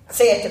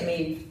said to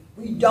me,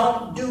 we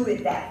don't do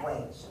it that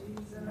way.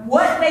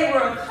 What they were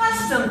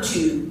accustomed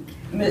to,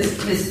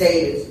 Miss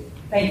Davis,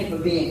 thank you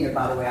for being here,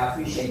 by the way, I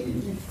appreciate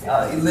you,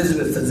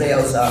 Elizabeth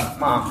Fazel's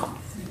mom.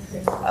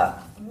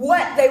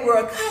 What they were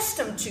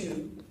accustomed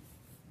to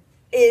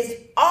is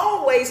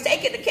always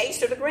taking the case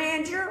to the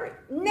grand jury,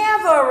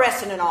 never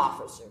arresting an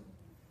officer,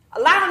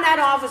 allowing that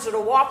officer to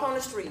walk on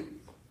the street.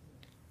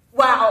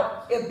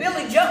 While if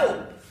Billy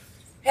Joe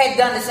had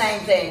done the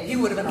same thing, he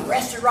would have been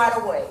arrested right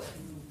away,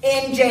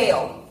 in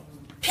jail,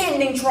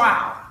 pending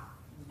trial.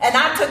 And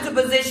I took the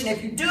position,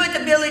 if you do it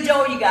to Billy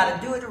Joe, you got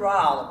to do it to Roy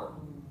Oliver.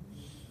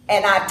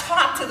 And I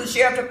talked to the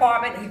sheriff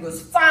department. He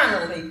was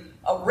finally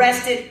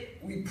arrested.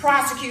 We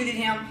prosecuted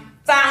him.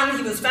 Finally,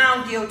 he was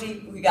found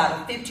guilty. We got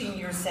a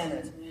 15-year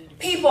sentence.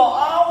 People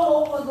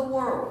all over the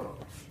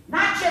world,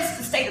 not just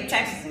the state of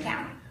Texas and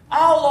county,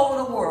 all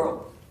over the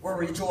world were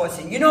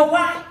rejoicing. You know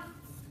why?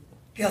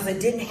 Because it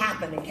didn't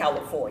happen in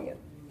California.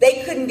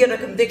 They couldn't get a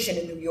conviction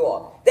in New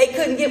York. They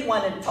couldn't get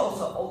one in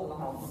Tulsa,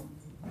 Oklahoma.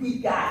 We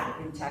got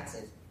it in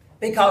Texas.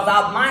 Because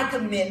my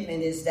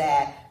commitment is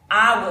that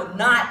I will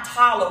not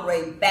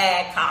tolerate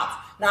bad cops.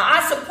 Now,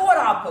 I support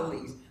our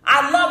police.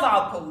 I love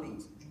our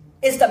police.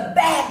 It's the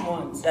bad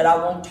ones that I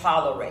won't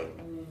tolerate.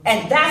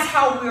 And that's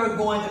how we're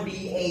going to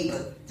be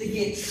able to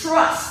get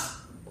trust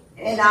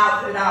in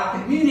our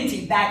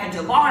community back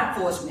into law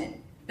enforcement.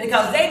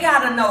 Because they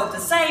got to know the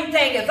same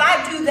thing. If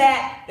I do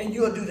that, then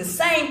you'll do the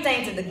same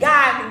thing to the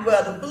guy who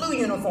wears the blue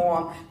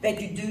uniform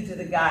that you do to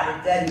the guy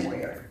that doesn't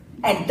wear it.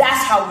 And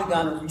that's how we're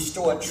going to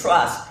restore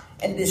trust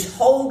in this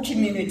whole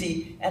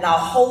community and our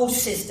whole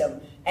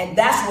system. And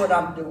that's what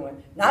I'm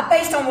doing. Not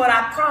based on what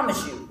I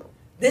promise you.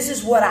 This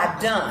is what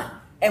I've done.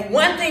 And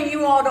one thing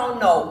you all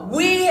don't know,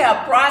 we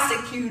have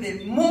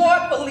prosecuted more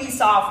police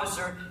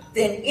officers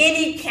than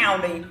any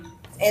county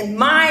in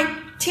my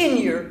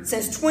tenure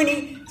since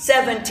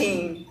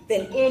 2017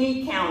 than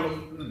any county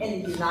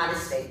in the United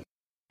States.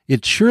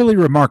 It's surely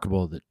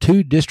remarkable that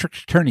two district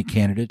attorney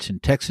candidates in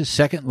Texas'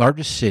 second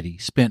largest city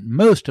spent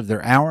most of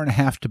their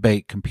hour-and-a-half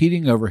debate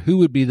competing over who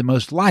would be the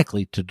most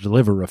likely to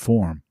deliver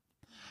reform.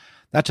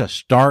 That's a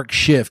stark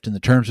shift in the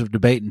terms of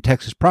debate in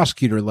Texas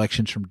prosecutor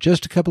elections from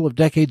just a couple of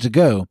decades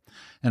ago,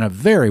 and a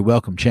very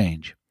welcome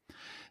change.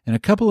 In a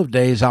couple of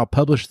days, I'll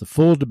publish the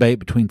full debate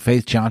between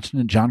Faith Johnson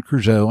and John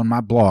Creuzot on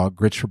my blog,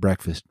 Grits for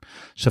Breakfast.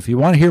 So if you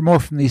want to hear more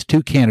from these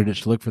two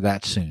candidates, look for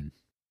that soon.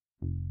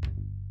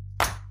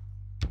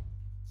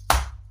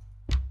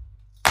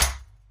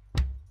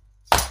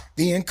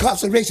 The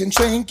incarceration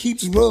train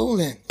keeps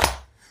rolling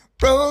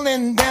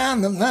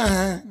down the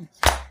line.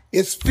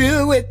 It's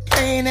filled with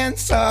pain and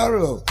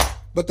sorrow,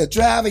 but the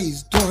driver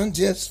is doing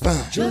just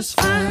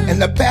fine.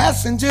 And the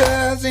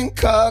passengers in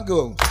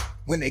cargo,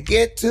 when they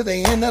get to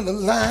the end of the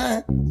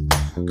line,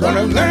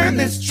 gonna learn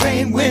this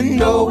train went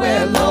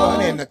nowhere,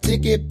 Lord, and the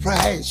ticket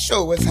price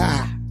sure is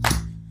high.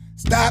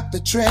 Stop the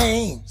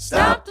train.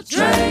 Stop the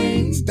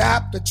train.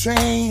 Stop the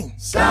train.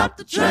 Stop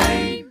the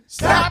train.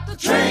 Stop the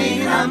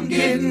train. I'm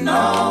getting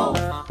off.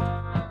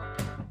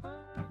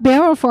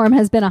 Bail reform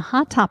has been a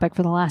hot topic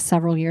for the last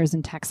several years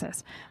in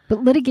Texas,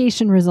 but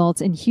litigation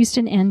results in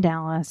Houston and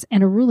Dallas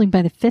and a ruling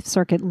by the Fifth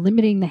Circuit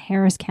limiting the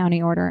Harris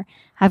County order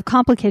have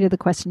complicated the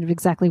question of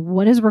exactly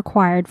what is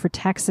required for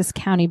Texas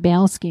county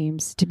bail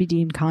schemes to be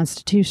deemed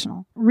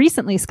constitutional.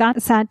 Recently, Scott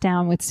sat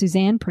down with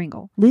Suzanne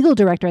Pringle, legal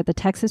director at the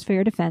Texas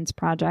Fair Defense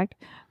Project,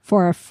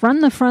 for a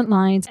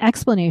from-the-front-lines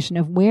explanation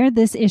of where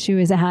this issue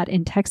is at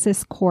in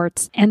Texas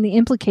courts and the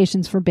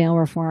implications for bail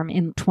reform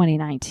in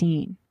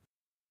 2019.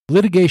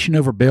 Litigation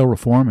over bail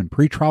reform and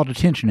pretrial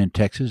detention in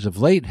Texas of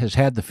late has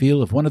had the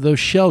feel of one of those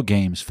shell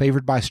games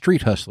favored by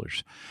street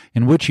hustlers,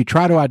 in which you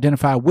try to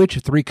identify which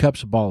of three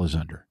cups a ball is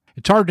under.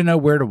 It's hard to know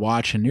where to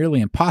watch and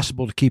nearly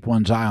impossible to keep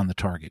one's eye on the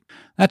target.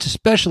 That's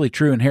especially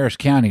true in Harris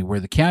County, where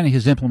the county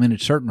has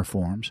implemented certain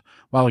reforms.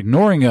 While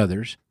ignoring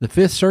others, the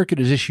Fifth Circuit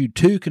has issued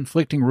two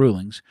conflicting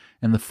rulings,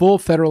 and the full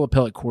federal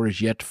appellate court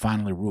is yet to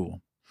finally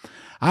rule.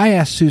 I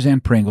asked Suzanne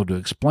Pringle to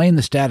explain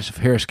the status of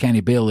Harris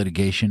County bail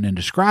litigation and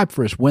describe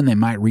for us when they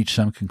might reach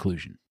some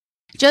conclusion.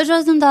 Judge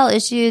Rosenthal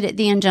issued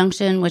the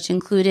injunction, which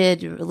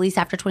included release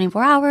after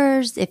 24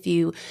 hours. If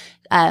you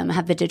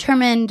have been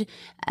determined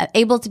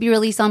able to be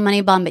released on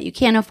money bond, but you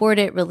can't afford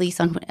it,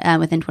 release on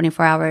within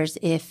 24 hours.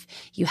 If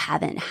you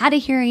haven't had a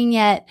hearing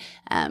yet,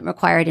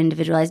 required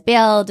individualized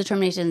bail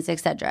determinations,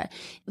 etc.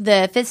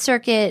 The Fifth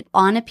Circuit,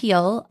 on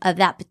appeal of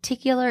that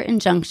particular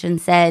injunction,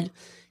 said,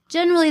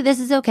 generally this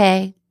is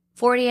okay.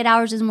 48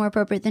 hours is more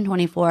appropriate than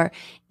 24.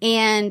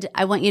 And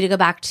I want you to go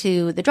back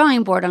to the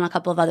drawing board on a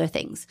couple of other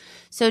things.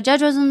 So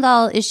Judge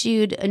Rosenthal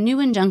issued a new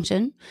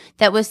injunction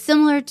that was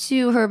similar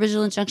to her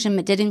original injunction,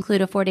 but did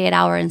include a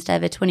 48-hour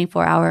instead of a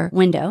 24-hour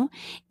window.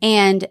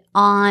 And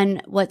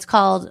on what's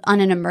called on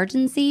an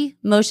emergency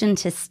motion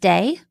to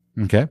stay,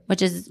 Okay.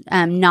 which is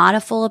not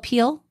a full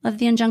appeal of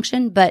the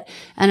injunction, but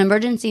an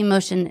emergency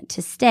motion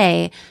to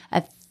stay,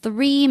 a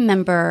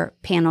 3-member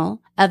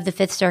panel of the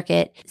Fifth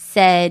Circuit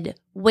said,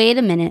 wait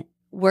a minute,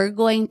 we're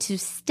going to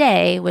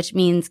stay, which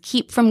means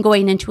keep from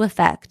going into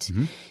effect,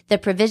 the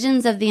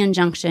provisions of the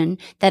injunction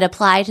that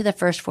apply to the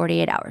first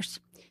 48 hours.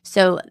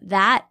 So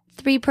that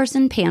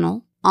 3-person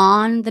panel,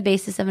 on the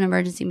basis of an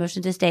emergency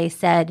motion to stay,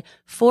 said,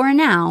 for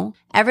now,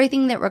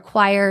 everything that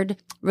required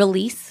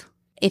release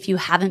if you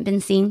haven't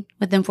been seen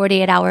within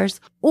 48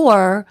 hours,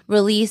 or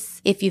release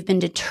if you've been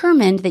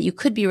determined that you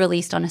could be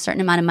released on a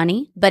certain amount of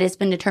money, but it's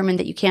been determined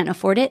that you can't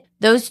afford it.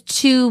 Those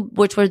two,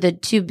 which were the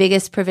two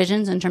biggest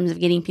provisions in terms of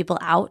getting people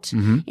out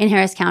in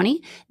Harris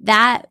County,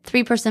 that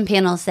 3-person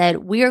panel said,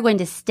 we are going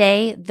to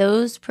stay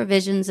those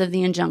provisions of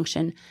the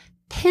injunction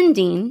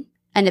pending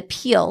an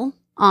appeal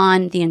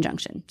on the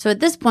injunction. So at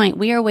this point,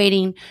 we are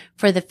waiting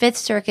for the Fifth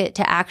Circuit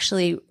to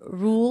actually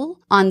rule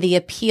on the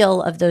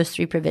appeal of those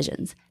 3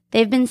 provisions.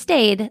 They've been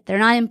stayed. They're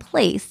not in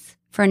place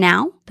for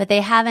now, but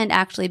they haven't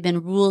actually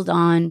been ruled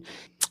on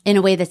in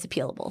a way that's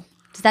appealable.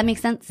 Does that make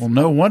sense? Well,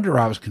 no wonder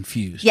I was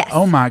confused. Yes.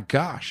 Oh my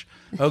gosh.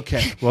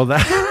 Okay. Well,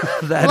 that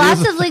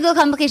lots of legal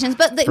complications,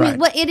 but Right. I mean,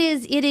 what it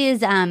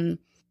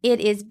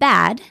is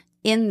bad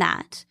in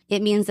that,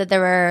 it means that there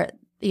were,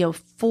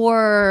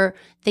 for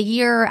the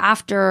year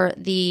after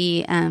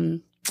the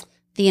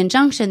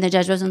injunction that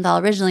Judge Rosenthal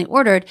originally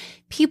ordered,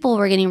 people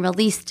were getting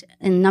released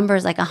in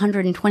numbers like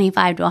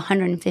 125 to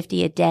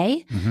 150 a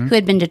day who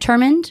had been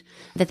determined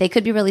that they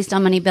could be released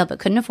on money bail but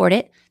couldn't afford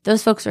it.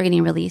 Those folks were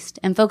getting released.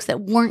 And folks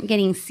that weren't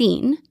getting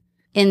seen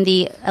in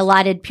the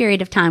allotted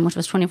period of time, which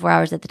was 24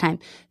 hours at the time,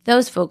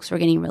 those folks were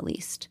getting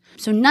released.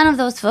 So none of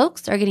those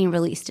folks are getting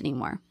released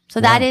anymore. So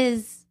that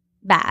is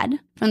bad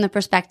from the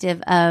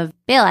perspective of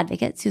bail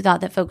advocates who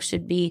thought that folks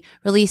should be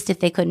released if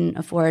they couldn't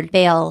afford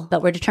bail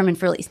but were determined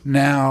for release.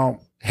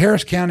 Now,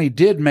 Harris County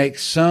did make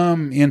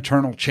some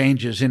internal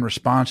changes in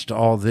response to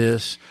all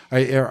this.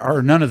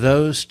 Are none of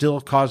those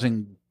still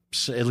causing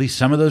at least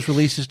some of those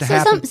releases to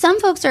happen? Some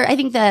folks are, I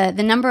think the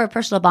number of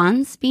personal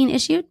bonds being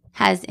issued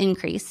has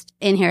increased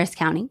in Harris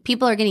County.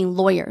 People are getting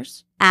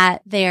lawyers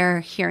at their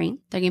hearing.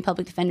 They're getting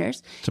public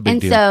defenders. It's a big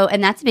deal.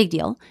 And that's a big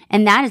deal.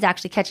 And that is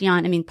actually catching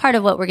on. I mean, part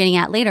of what we're getting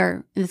at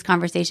later in this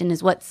conversation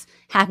is what's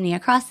happening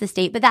across the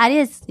state, but that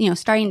is,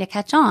 starting to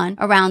catch on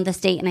around the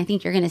state. And I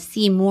think you're going to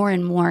see more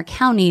and more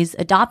counties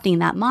adopting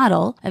that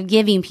model of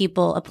giving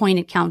people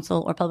appointed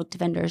counsel or public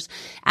defenders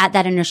at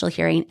that initial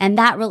hearing. And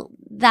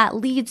that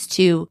leads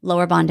to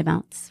lower bond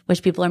amounts,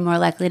 which people are more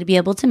likely to be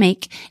able to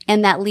make.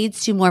 And that leads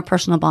to more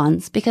personal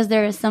bonds because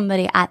there is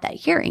somebody at that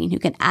hearing who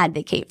can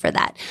advocate for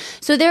that.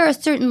 So there are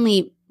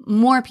certainly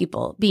more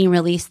people being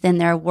released than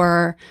there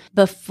were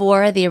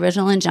before the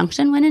original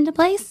injunction went into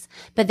place,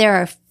 but there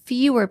are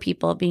fewer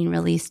people being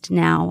released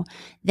now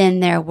than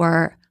there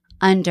were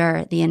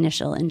under the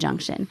initial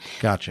injunction.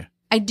 Gotcha.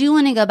 I do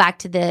want to go back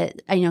to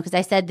because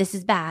I said this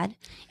is bad,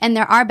 and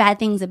there are bad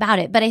things about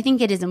it, but I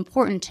think it is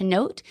important to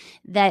note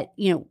that,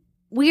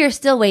 we are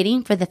still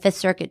waiting for the Fifth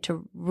Circuit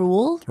to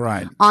rule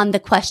on the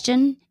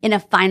question in a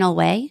final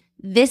way.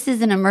 This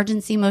is an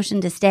emergency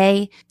motion to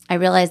stay. I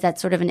realize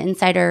that's sort of an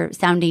insider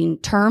sounding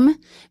term,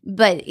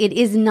 but it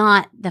is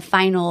not the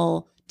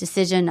final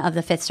decision of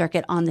the Fifth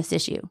Circuit on this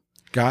issue.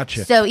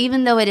 Gotcha. So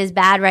even though it is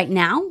bad right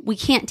now, we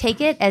can't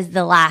take it as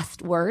the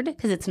last word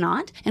because it's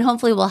not. And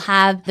hopefully we'll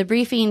have the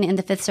briefing in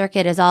the Fifth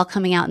Circuit is all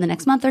coming out in the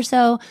next month or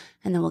so,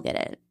 and then we'll get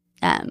it.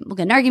 We'll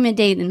get an argument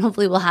date, and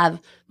hopefully we'll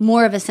have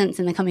more of a sense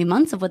in the coming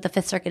months of what the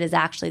Fifth Circuit is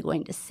actually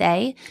going to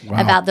say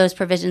about those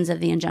provisions of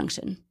the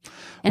injunction.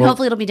 And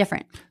hopefully it'll be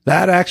different.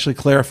 That actually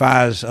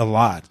clarifies a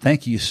lot.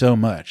 Thank you so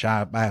much.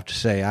 I have to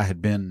say I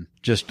had been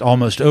just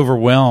almost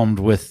overwhelmed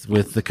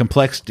with the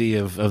complexity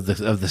of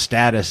the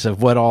status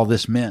of what all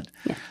this meant.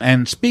 Yeah.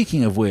 And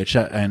speaking of which,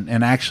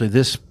 and actually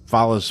this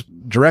follows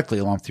directly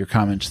along with your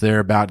comments there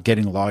about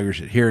getting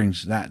lawyers at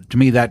hearings. That to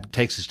me, that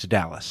takes us to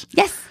Dallas.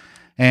 Yes.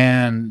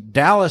 And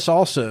Dallas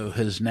also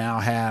has now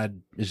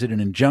had, is it an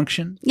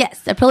injunction?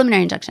 Yes, a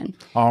preliminary injunction.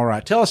 All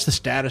right. Tell us the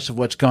status of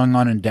what's going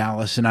on in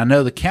Dallas. And I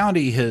know the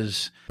county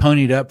has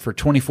ponied up for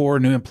 24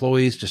 new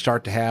employees to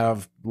start to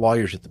have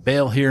lawyers at the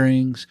bail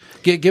hearings.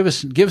 Give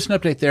us an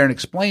update there and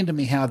explain to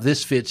me how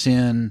this fits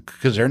in,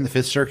 because they're in the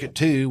Fifth Circuit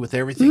too with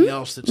everything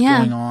else that's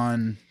going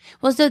on.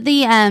 Well, so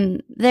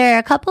there are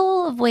a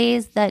couple of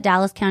ways that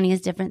Dallas County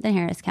is different than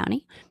Harris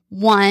County.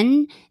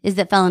 One is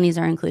that felonies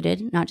are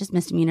included, not just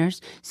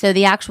misdemeanors. So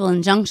the actual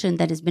injunction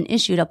that has been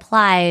issued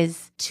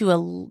applies to a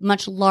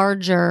much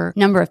larger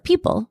number of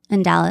people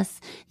in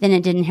Dallas than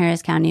it did in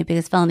Harris County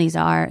because felonies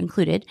are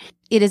included.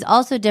 It is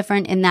also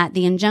different in that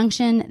the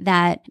injunction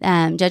that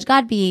Judge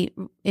Godbee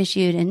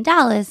issued in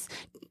Dallas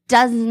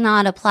does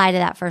not apply to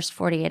that first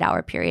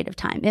 48-hour period of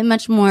time. It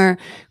much more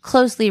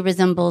closely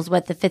resembles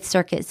what the Fifth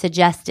Circuit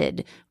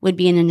suggested would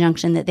be an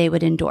injunction that they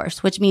would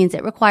endorse, which means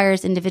it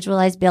requires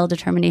individualized bail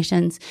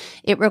determinations.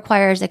 It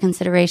requires a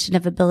consideration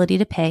of ability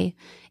to pay.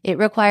 It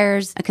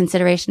requires a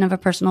consideration of a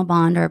personal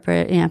bond or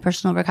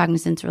personal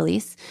recognizance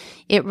release.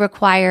 It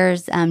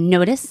requires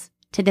notice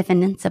to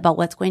defendants about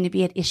what's going to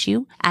be at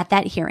issue at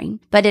that hearing.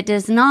 But it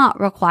does not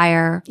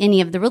require any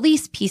of the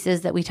release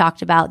pieces that we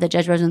talked about that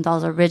Judge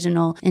Rosenthal's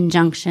original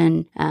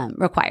injunction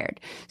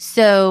required.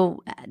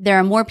 So there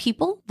are more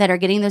people that are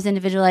getting those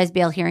individualized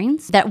bail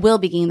hearings, that will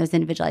be getting those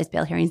individualized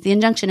bail hearings. The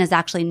injunction has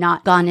actually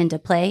not gone into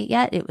play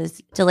yet. It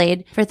was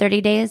delayed for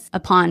 30 days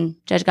upon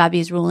Judge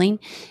Godbee's ruling,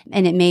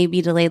 and it may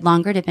be delayed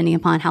longer depending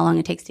upon how long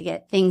it takes to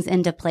get things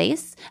into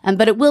place.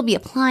 But it will be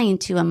applying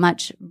to a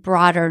much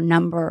broader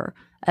number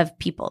of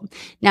people.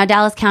 Now,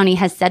 Dallas County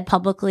has said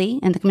publicly,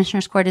 and the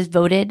Commissioner's Court has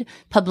voted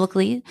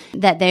publicly,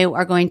 that they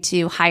are going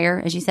to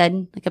hire, as you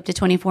said, like up to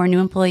 24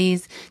 new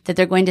employees, that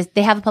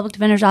they have a public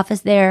defender's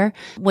office there,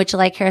 which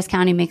like Harris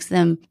County makes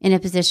them in a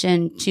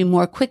position to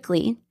more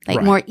quickly,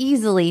 more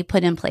easily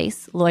put in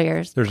place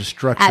lawyers. There's a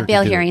structure at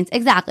bail hearings.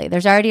 Exactly.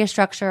 There's already a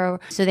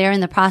structure. So they're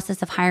in the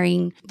process of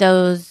hiring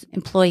those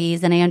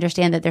employees, and I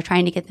understand that they're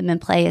trying to get them in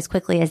play as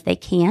quickly as they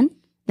can.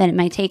 That it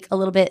might take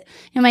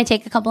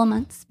a couple of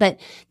months, but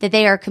that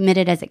they are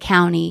committed as a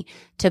county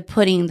to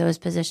putting those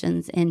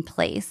positions in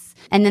place.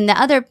 And then the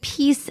other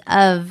piece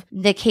of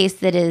the case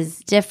that is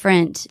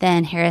different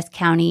than Harris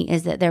County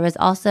is that there was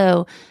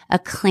also a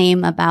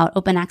claim about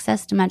open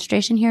access to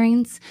magistration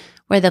hearings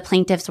where the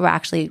plaintiffs were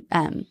actually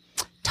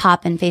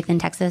HOP and Faith in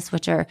Texas,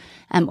 which are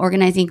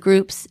organizing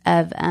groups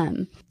of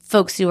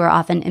folks who are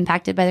often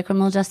impacted by the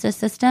criminal justice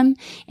system.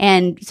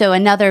 And so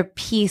another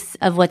piece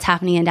of what's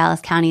happening in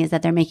Dallas County is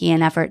that they're making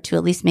an effort to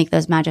at least make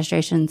those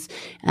magistrations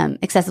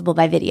accessible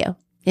by video,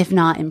 if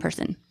not in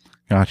person.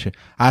 Gotcha.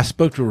 I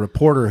spoke to a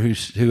reporter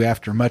who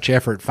after much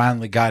effort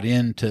finally got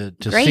in to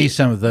see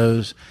some of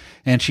those,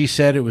 and she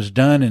said it was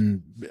done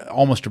in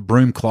almost a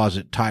broom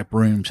closet type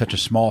room, such a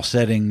small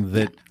setting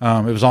that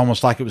it was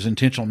almost like it was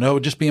intentional. No, it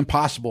would just be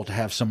impossible to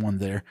have someone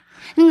there.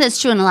 I think that's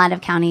true in a lot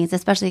of counties,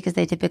 especially because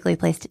they typically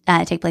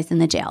take place in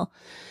the jail.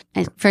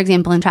 And for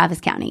example, in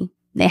Travis County,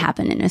 they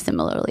happen in a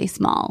similarly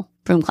small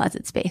broom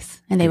closet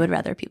space, and they would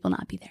rather people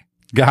not be there.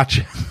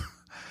 Gotcha.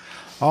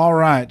 All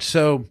right.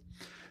 So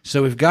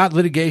we've got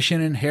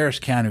litigation in Harris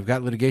County. We've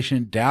got litigation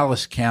in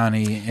Dallas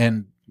County.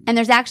 And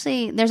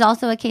there's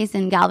also a case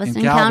in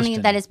Galveston County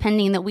that is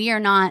pending that we are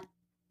not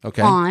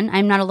on.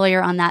 I'm not a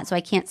lawyer on that, so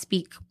I can't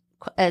speak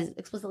as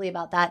explicitly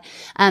about that.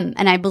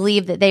 And I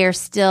believe that they are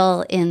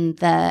still in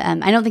the,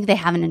 I don't think they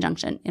have an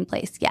injunction in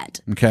place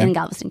yet in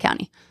Galveston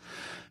County.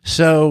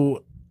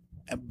 So,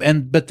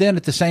 but then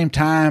at the same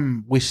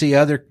time, we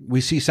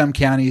see some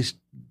counties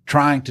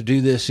trying to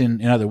do this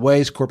in other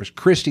ways. Corpus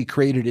Christi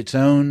created its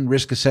own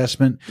risk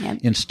assessment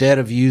instead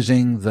of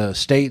using the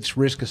state's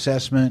risk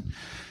assessment.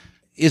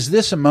 Is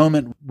this a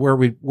moment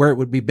where it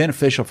would be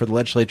beneficial for the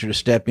legislature to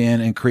step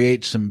in and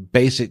create some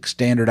basic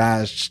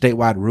standardized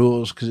statewide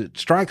rules? Because it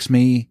strikes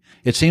me,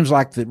 it seems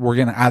like that we're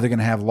either going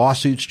to have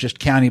lawsuits just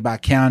county by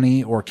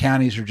county, or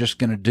counties are just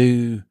going to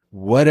do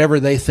whatever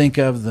they think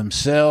of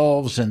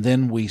themselves, and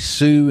then we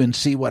sue and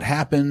see what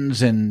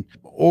happens.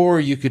 Or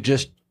you could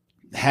just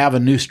have a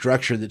new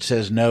structure that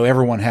says, no,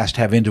 everyone has to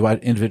have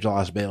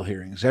individualized bail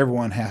hearings.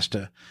 Everyone has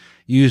to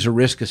use a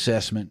risk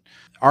assessment.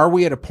 Are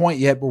we at a point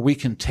yet where we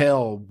can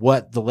tell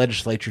what the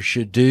legislature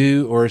should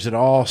do, or is it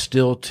all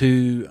still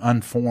too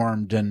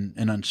unformed and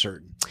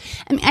uncertain?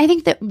 I mean, I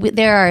think that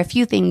there are a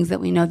few things that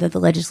we know that the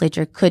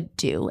legislature could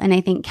do, and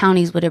I think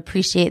counties would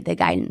appreciate the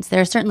guidance.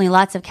 There are certainly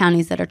lots of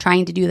counties that are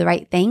trying to do the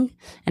right thing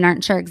and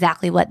aren't sure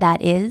exactly what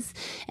that is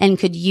and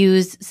could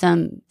use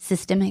some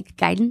systemic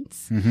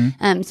guidance.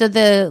 Mm-hmm. So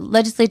the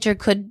legislature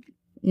could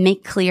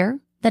make clear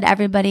that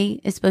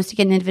everybody is supposed to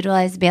get an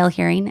individualized bail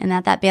hearing, and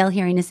that bail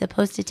hearing is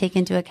supposed to take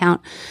into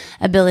account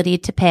ability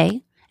to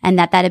pay, and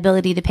that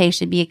ability to pay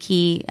should be a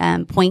key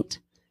point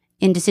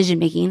in decision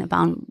making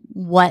about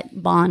what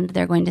bond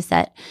they're going to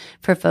set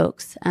for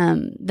folks.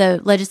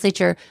 The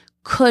legislature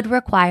could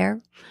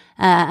require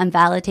a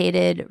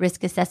validated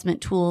risk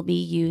assessment tool be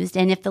used.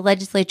 And if the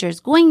legislature is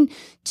going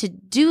to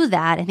do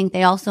that, I think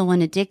they also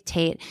want to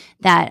dictate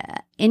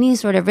that any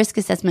sort of risk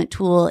assessment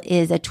tool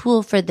is a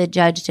tool for the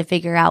judge to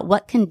figure out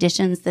what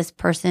conditions this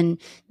person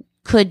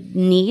could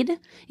need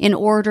in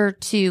order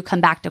to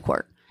come back to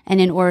court and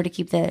in order to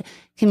keep the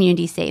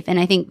community safe. And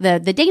I think the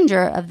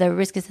danger of the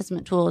risk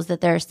assessment tool is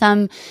that there are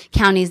some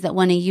counties that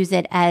want to use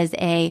it as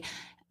a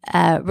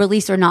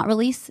release or not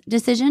release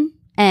decision.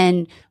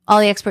 And all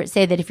the experts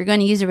say that if you're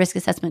going to use a risk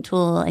assessment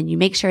tool and you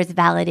make sure it's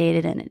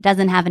validated and it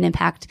doesn't have an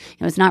impact,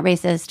 it's not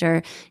racist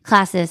or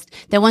classist,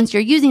 that once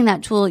you're using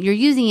that tool, you're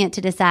using it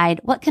to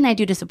decide, what can I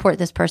do to support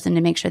this person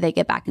to make sure they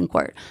get back in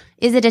court?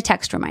 Is it a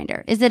text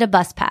reminder? Is it a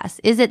bus pass?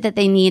 Is it that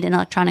they need an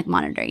electronic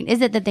monitoring? Is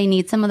it that they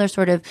need some other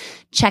sort of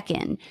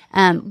check-in?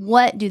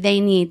 What do they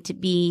need to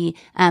be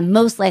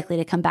most likely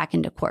to come back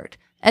into court?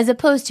 As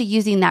opposed to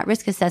using that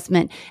risk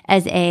assessment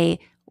as a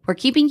we're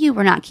keeping you,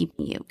 we're not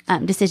keeping you,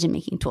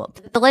 decision-making tool.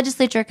 The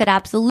legislature could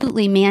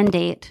absolutely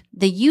mandate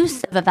the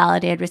use of a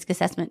validated risk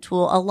assessment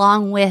tool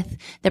along with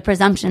the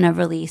presumption of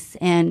release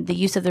and the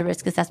use of the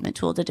risk assessment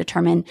tool to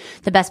determine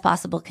the best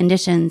possible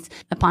conditions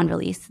upon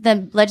release.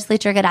 The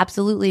legislature could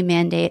absolutely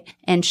mandate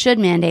and should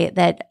mandate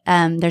that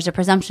there's a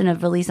presumption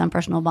of release on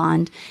personal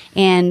bond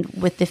and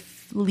with the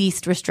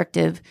least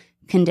restrictive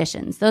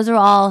conditions. Those are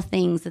all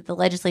things that the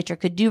legislature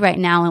could do right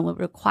now and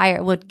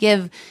would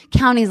give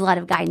counties a lot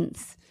of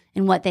guidance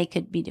in what they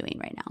could be doing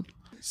right now.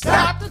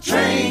 Stop the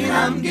train,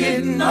 I'm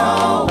getting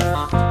old.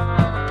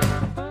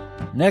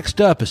 Next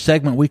up, a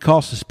segment we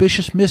call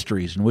Suspicious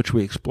Mysteries, in which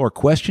we explore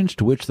questions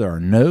to which there are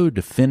no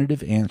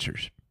definitive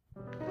answers.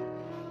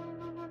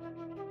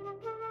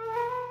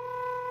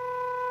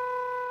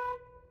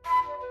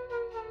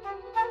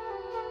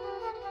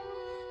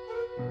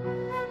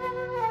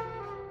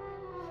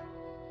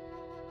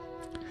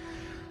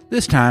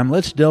 This time,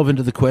 let's delve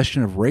into the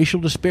question of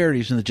racial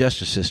disparities in the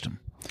justice system.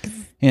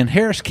 In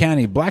Harris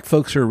County, black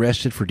folks are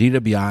arrested for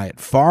DWI at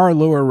far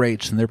lower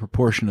rates than their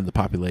proportion of the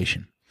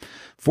population.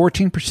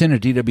 14% of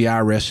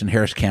DWI arrests in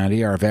Harris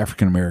County are of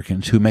African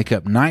Americans, who make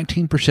up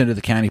 19% of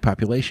the county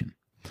population.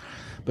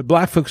 But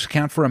black folks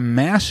account for a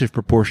massive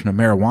proportion of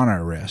marijuana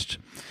arrests.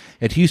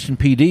 At Houston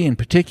PD in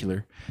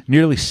particular,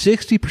 nearly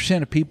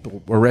 60% of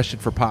people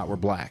arrested for pot were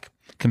black,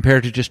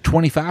 compared to just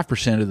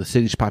 25% of the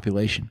city's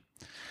population.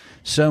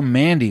 So,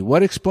 Mandy,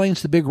 what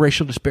explains the big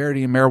racial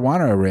disparity in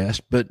marijuana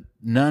arrests, but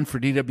none for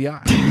DWI?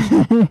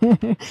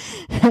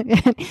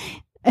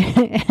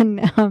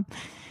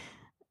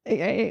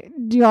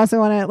 do you also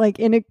want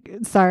to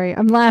sorry,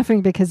 I'm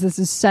laughing because this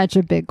is such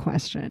a big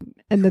question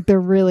and that there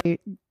really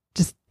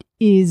just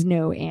is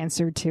no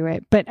answer to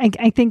it. But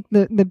I think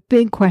the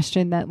big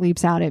question that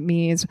leaps out at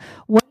me is,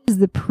 what is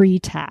the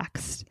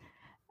pretext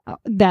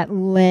that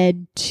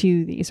led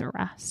to these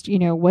arrests?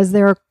 Was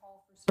there a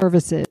call for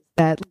services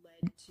that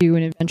led to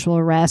an eventual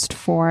arrest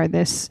for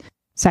this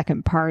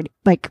second party,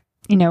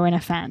 an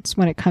offense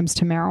when it comes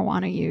to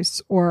marijuana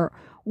use? Or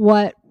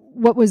what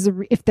was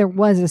if there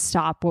was a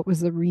stop, what was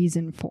the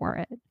reason for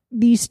it?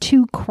 These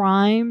two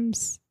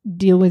crimes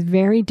deal with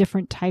very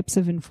different types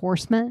of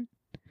enforcement,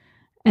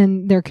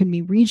 and there can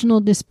be regional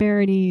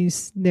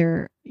disparities.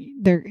 There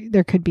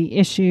could be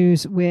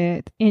issues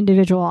with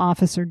individual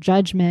officer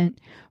judgment,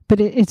 but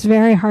it's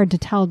very hard to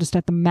tell just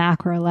at the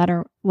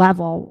macro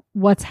level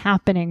what's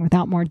happening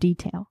without more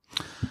detail.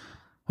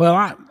 Well,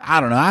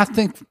 I don't know.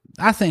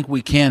 I think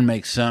we can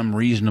make some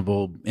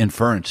reasonable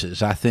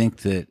inferences. I think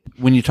that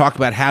when you talk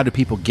about how do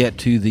people get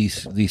to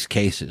these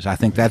cases, I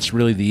think that's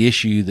really the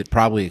issue that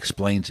probably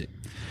explains it.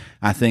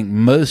 I think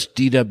most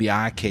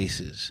DWI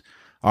cases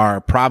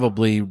are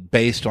probably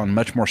based on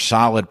much more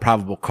solid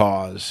probable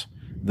cause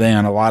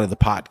than a lot of the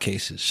pot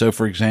cases. So,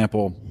 for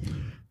example,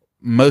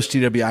 most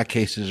DWI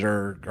cases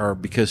are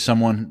because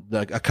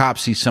a cop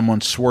sees someone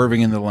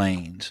swerving in the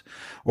lanes,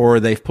 or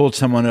they've pulled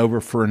someone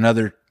over for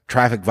another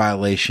traffic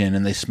violation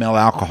and they smell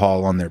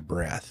alcohol on their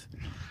breath.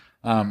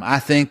 I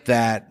think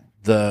that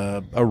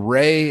the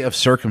array of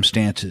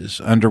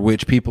circumstances under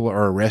which people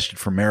are arrested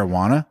for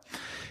marijuana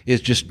is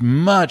just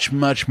much,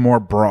 much more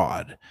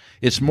broad.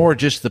 It's more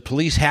just the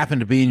police happen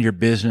to be in your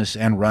business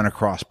and run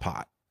across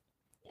pot.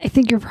 I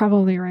think you're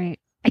probably right.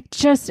 I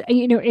just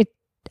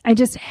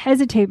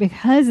hesitate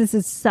because this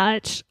is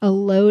such a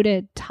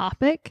loaded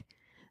topic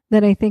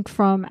that I think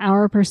from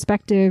our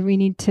perspective, we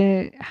need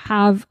to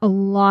have a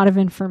lot of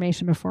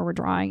information before we're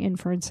drawing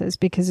inferences,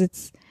 because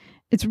it's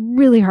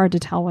really hard to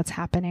tell what's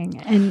happening.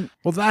 And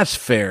well, that's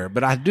fair,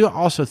 but I do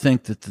also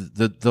think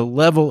that the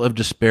level of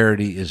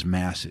disparity is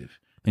massive.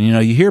 And,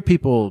 you hear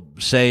people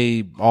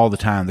say all the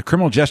time, the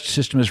criminal justice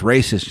system is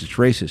racist. It's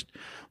racist.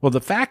 Well, the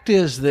fact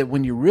is that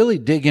when you really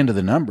dig into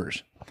the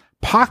numbers,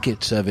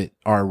 pockets of it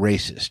are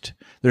racist.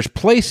 There's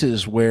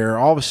places where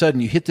all of a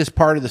sudden you hit this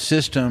part of the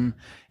system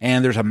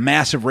and there's a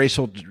massive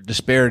racial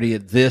disparity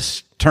at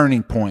this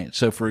turning point.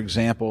 So, for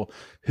example,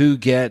 who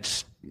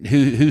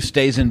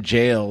stays in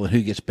jail and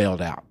who gets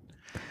bailed out.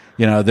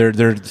 So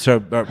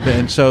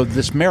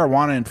this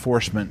marijuana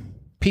enforcement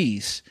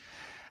piece,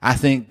 I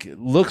think,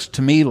 looks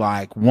to me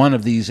like one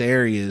of these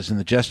areas in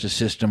the justice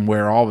system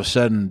where all of a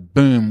sudden,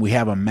 boom, we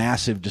have a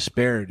massive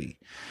disparity.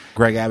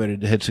 Greg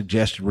Abbott had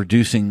suggested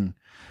reducing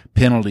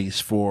penalties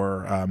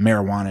for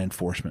marijuana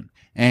enforcement.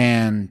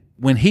 And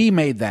when he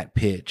made that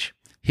pitch,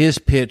 his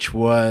pitch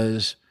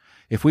was,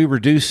 if we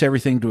reduce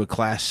everything to a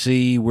Class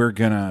C, we're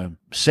going to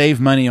save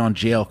money on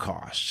jail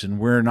costs, and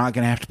we're not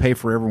going to have to pay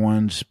for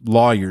everyone's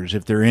lawyers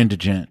if they're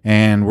indigent,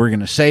 and we're going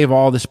to save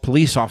all this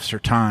police officer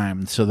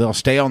time so they'll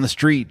stay on the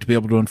street to be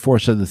able to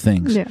enforce other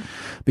things. Yeah.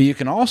 But you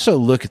can also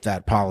look at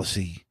that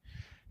policy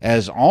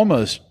as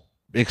almost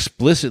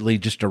explicitly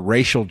just a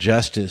racial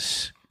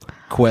justice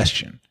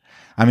question.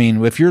 I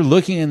mean, if you're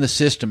looking in the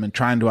system and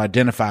trying to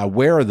identify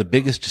where are the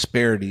biggest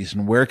disparities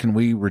and where can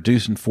we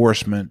reduce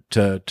enforcement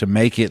to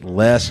make it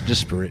less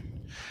disparate,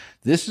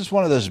 this is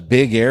one of those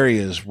big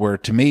areas where,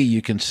 to me,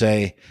 you can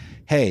say,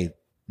 hey,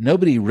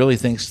 nobody really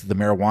thinks the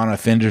marijuana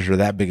offenders are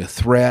that big a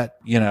threat.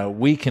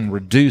 We can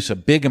reduce a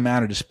big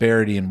amount of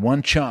disparity in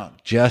one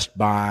chunk just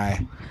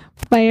by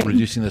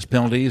reducing those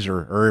penalties,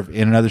 or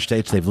in other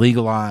states they've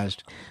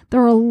legalized.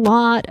 There are a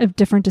lot of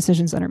different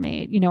decisions that are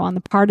made, on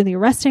the part of the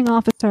arresting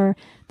officer,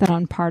 that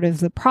on part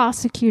of the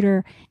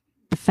prosecutor,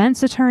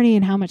 defense attorney,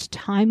 and how much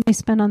time they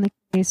spend on the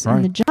case, right,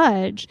 and the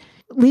judge.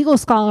 Legal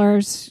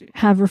scholars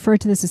have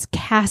referred to this as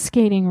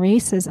cascading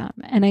racism.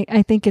 And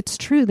I think it's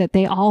true that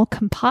they all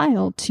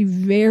compile to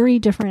very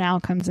different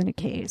outcomes in a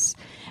case.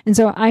 And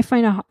so I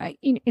find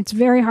it's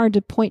very hard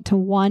to point to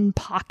one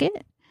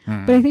pocket.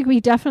 But I think we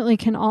definitely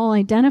can all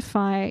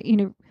identify,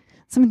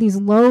 some of these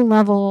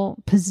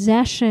low-level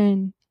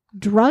possession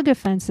drug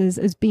offenses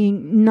as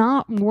being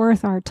not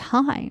worth our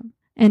time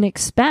and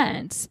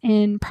expense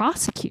in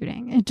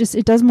prosecuting.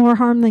 It does more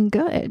harm than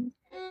good.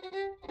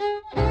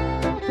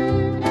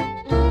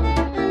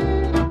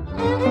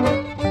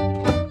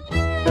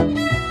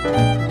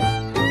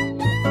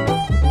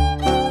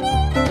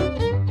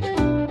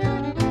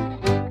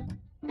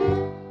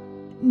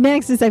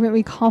 Next, a segment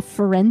we call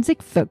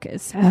Forensic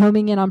Focus,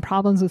 homing in on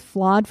problems with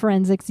flawed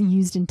forensics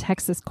used in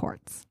Texas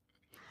courts.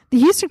 The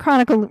Houston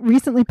Chronicle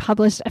recently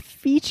published a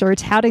feature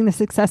touting the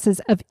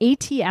successes of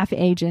ATF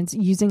agents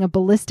using a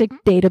ballistic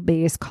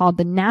database called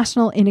the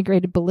National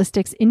Integrated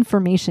Ballistics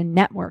Information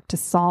Network to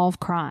solve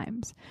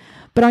crimes.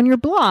 But on your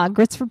blog,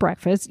 Grits for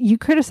Breakfast, you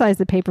criticized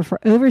the paper for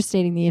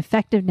overstating the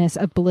effectiveness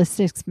of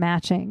ballistics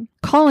matching,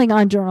 calling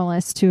on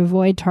journalists to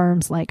avoid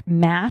terms like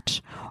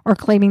match or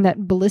claiming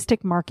that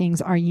ballistic markings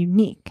are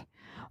unique.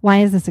 Why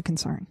is this a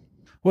concern?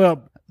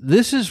 Well,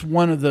 this is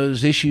one of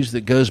those issues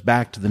that goes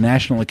back to the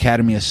National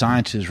Academy of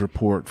Sciences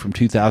report from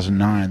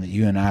 2009 that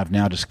you and I have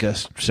now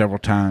discussed several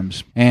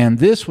times. And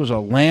this was a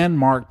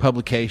landmark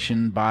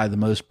publication by the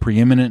most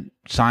preeminent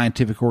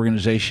scientific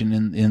organization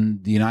in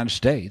the United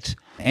States,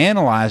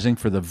 analyzing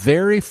for the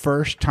very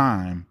first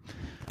time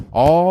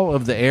all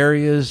of the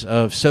areas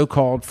of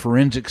so-called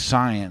forensic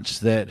science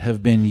that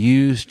have been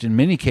used in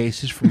many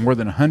cases for more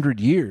than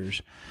 100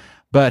 years,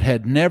 but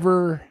had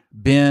never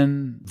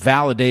been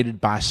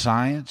validated by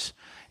science,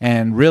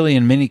 and really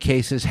in many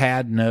cases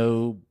had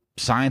no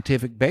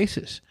scientific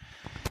basis.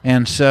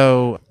 And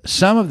so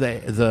some of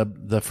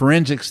the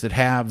forensics that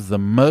have the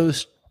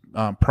most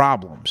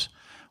problems,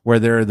 where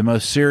there are the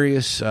most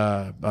serious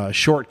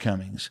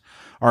shortcomings,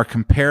 are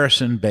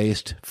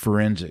comparison-based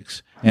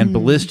forensics. And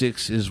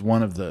ballistics is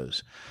one of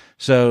those.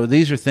 So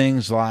these are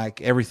things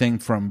like everything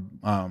from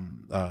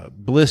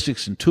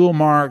ballistics and tool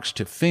marks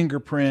to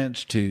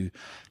fingerprints to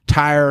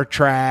tire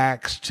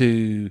tracks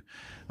to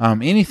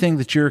anything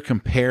that you're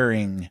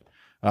comparing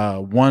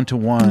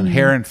one-to-one,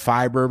 hair and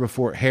fiber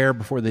before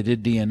they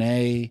did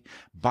DNA,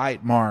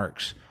 bite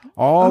marks,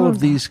 all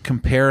of these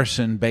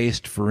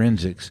comparison-based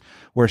forensics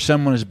where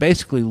someone is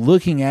basically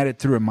looking at it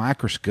through a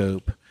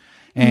microscope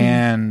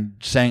and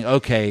saying,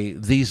 okay,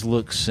 these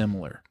look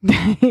similar.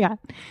 Yeah.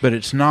 But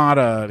it's not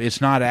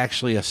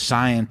actually a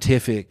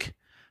scientific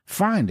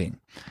finding.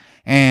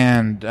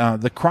 And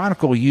the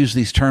Chronicle used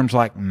these terms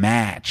like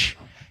match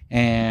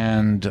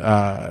and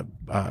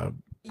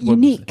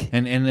unique.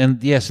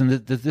 And yes, and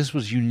that this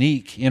was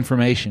unique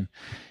information.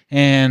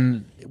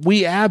 And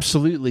we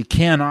absolutely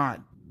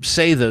cannot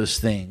say those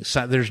things.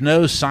 There's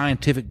no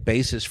scientific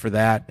basis for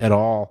that at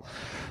all.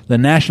 The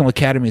National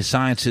Academy of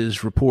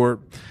Sciences report,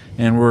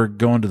 and we're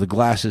going to the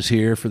glasses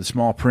here for the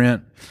small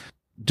print,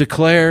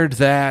 declared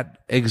that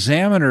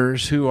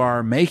examiners who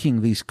are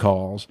making these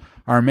calls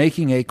are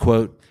making a,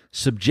 quote,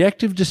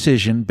 subjective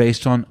decision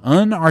based on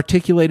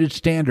unarticulated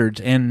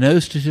standards and no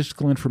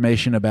statistical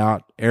information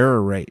about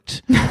error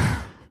rates.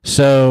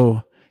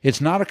 So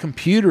it's not a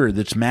computer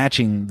that's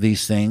matching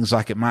these things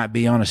like it might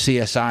be on a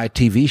CSI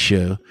TV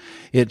show.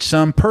 It's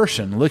some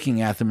person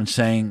looking at them and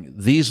saying,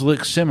 these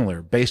look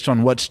similar. Based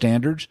on what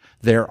standards?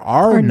 There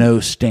are no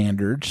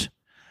standards.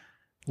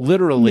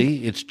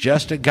 Literally, it's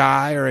just a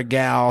guy or a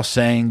gal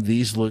saying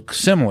these look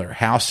similar.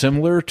 How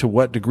similar? To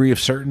what degree of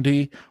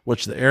certainty?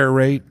 What's the error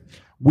rate?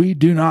 We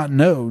do not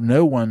know.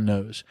 No one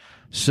knows.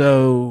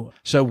 So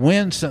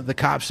when the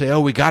cops say, oh,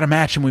 we got a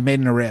match and we made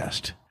an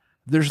arrest,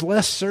 there's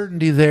less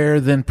certainty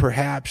there than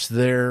perhaps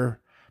they're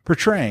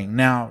portraying.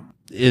 Now,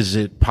 is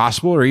it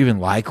possible or even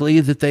likely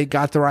that they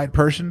got the right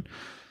person?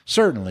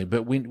 Certainly,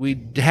 but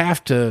we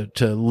have to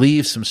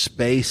leave some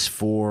space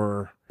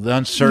for the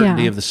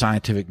uncertainty of the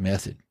scientific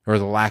method or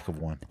the lack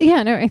of one.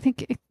 Yeah, no, I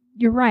think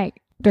you're right.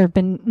 There have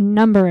been a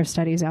number of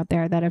studies out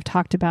there that have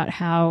talked about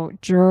how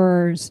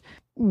jurors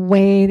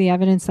weigh the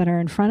evidence that are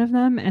in front of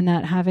them, and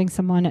that having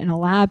someone in a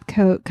lab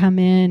coat come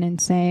in and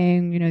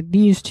saying,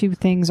 these two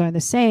things are the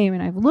same,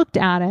 and I've looked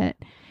at it,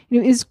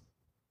 is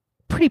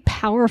pretty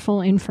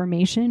powerful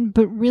information.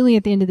 But really,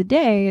 at the end of the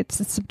day, it's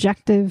a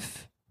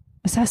subjective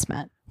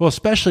assessment. Well,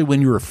 especially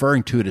when you're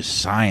referring to it as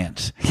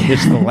science.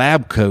 It's the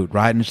lab coat,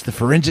 right? And it's the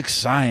forensic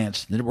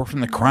science. We're from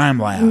the crime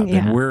lab,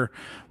 and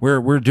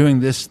we're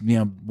doing this,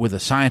 with a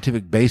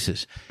scientific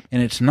basis.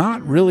 And it's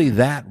not really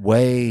that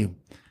way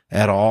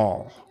at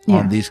all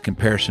on these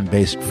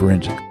comparison-based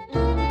forensics.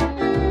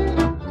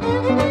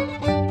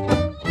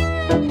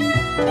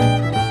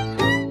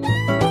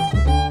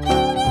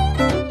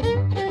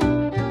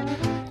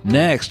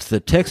 Next,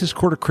 the Texas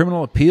Court of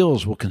Criminal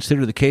Appeals will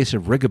consider the case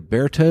of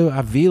Rigoberto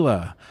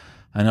Avila,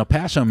 an El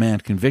Paso man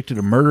convicted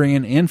of murdering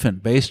an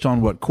infant based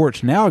on what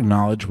courts now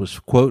acknowledge was,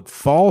 quote,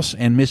 false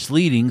and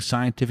misleading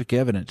scientific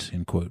evidence,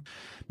 end quote.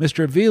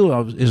 Mr.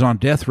 Avila is on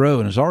death row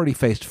and has already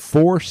faced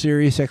 4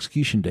 serious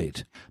execution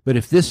dates. But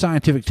if this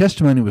scientific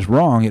testimony was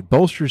wrong, it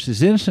bolsters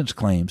his innocence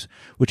claims,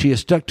 which he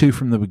has stuck to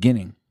from the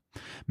beginning.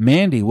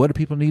 Mandy, what do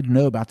people need to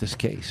know about this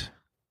case?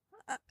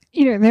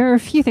 There are a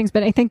few things,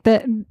 but I think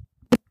that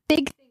the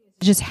big thing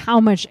is just how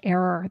much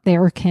error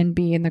there can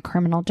be in the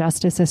criminal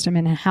justice system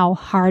and how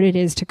hard it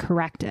is to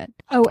correct it.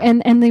 Oh,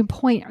 and the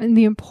point and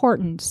the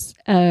importance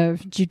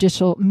of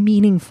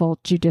meaningful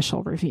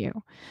judicial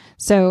review.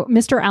 So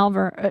Mr.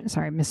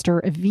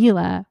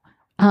 Avila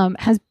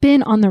has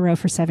been on the row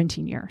for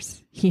 17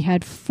 years. He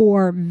had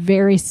 4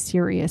 very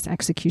serious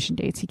execution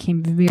dates. He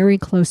came very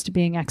close to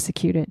being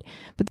executed.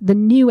 But the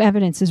new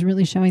evidence is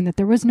really showing that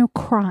there was no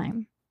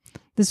crime.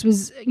 This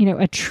was,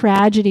 a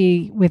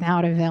tragedy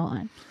without a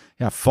villain.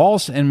 Yeah,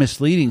 false and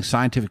misleading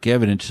scientific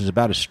evidence is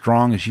about as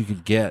strong as you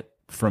could get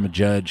from a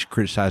judge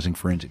criticizing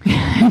forensics.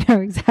 I know,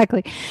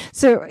 exactly.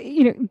 So,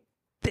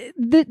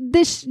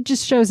 this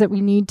just shows that we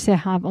need to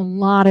have a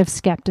lot of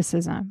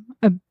skepticism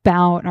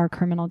about our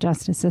criminal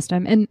justice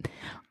system. And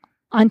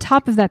on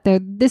top of that, though,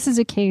 this is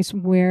a case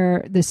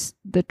where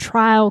the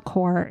trial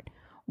court,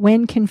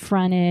 when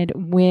confronted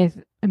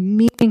with a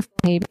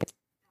meaningful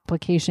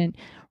application,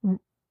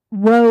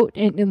 wrote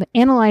and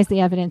analyzed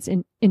the evidence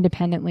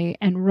independently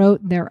and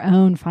wrote their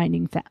own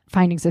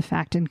findings of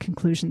fact and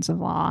conclusions of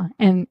law.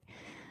 And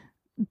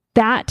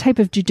that type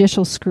of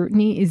judicial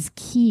scrutiny is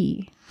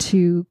key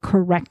to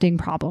correcting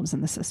problems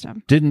in the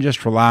system. Didn't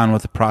just rely on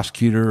what the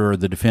prosecutor or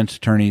the defense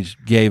attorneys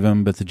gave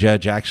them, but the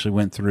judge actually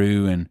went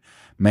through and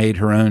made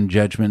her own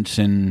judgments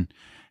and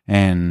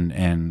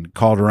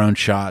called her own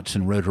shots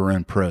and wrote her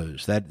own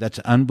prose. That's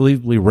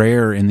unbelievably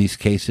rare in these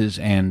cases,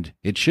 and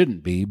it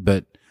shouldn't be,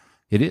 but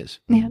it is.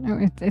 Yeah,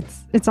 no,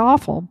 it's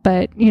awful,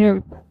 but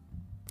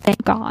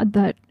thank God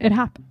that it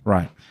happened.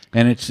 Right,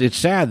 and it's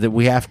sad that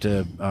we have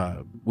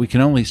to. We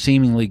can only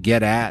seemingly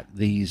get at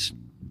these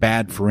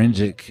bad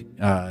forensic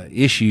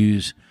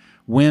issues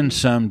when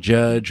some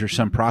judge or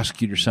some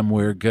prosecutor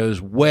somewhere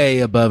goes way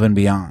above and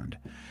beyond.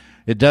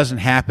 It doesn't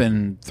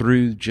happen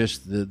through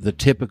just the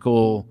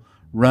typical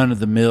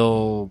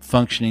run-of-the-mill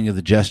functioning of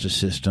the justice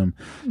system.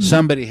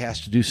 Somebody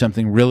has to do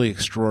something really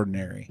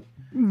extraordinary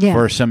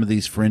for some of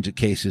these forensic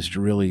cases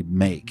to really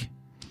make.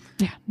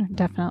 Yeah, no,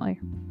 definitely.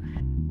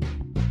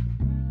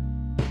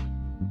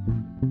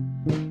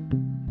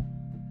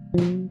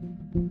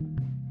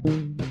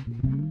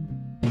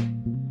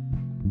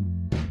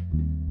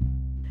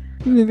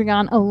 Moving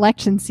on,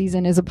 election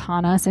season is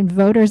upon us, and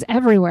voters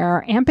everywhere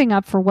are amping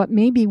up for what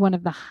may be one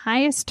of the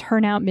highest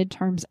turnout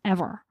midterms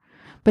ever.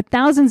 But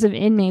thousands of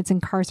inmates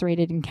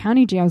incarcerated in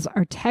county jails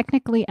are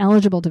technically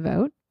eligible to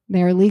vote.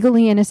 They are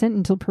legally innocent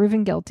until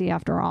proven guilty,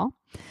 after all.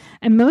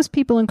 And most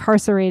people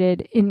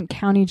incarcerated in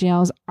county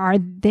jails are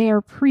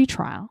there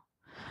pre-trial.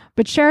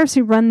 But sheriffs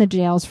who run the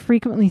jails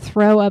frequently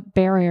throw up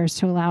barriers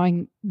to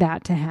allowing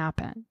that to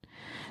happen.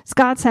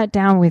 Scott sat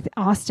down with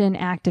Austin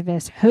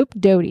activist Hope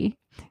Doty,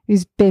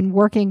 who's been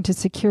working to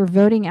secure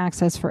voting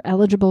access for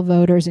eligible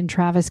voters in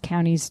Travis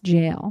County's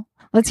jail.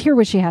 Let's hear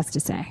what she has to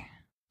say.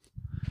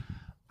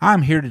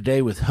 I'm here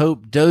today with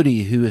Hope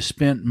Doty, who has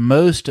spent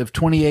most of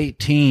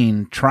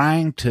 2018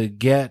 trying to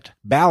get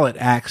ballot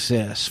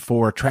access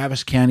for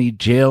Travis County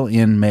jail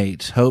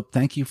inmates. Hope,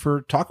 thank you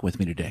for talking with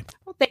me today.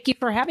 Well, thank you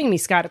for having me,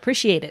 Scott.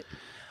 Appreciate it.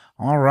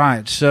 All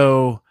right.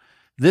 So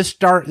this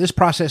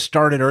process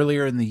started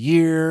earlier in the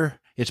year.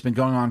 It's been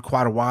going on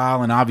quite a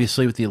while, and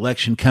obviously with the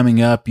election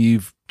coming up,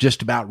 you've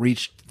just about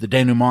reached the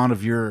denouement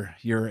of your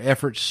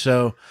efforts.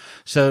 So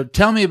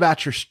tell me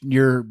about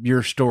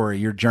your story,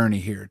 your journey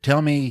here.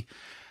 Tell me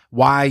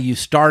why you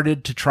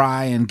started to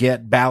try and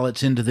get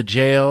ballots into the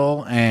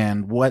jail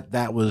and what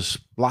that was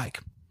like.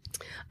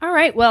 All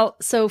right. Well,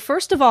 so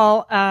first of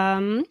all,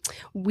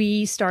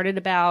 we started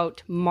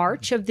about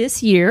March of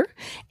this year,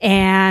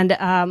 and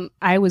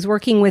I was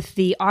working with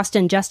the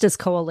Austin Justice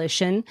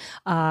Coalition,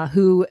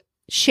 who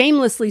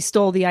shamelessly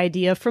stole the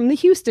idea from the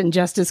Houston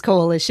Justice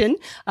Coalition,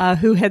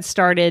 who had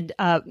started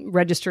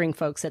registering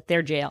folks at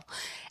their jail.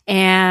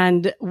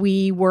 And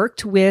we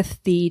worked with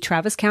the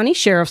Travis County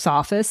Sheriff's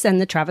Office and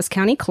the Travis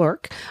County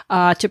Clerk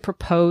to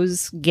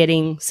propose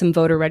getting some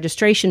voter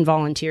registration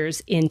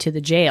volunteers into the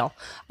jail.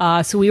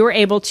 So we were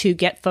able to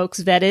get folks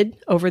vetted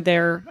over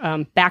their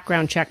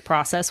background check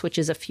process, which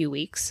is a few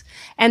weeks.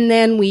 And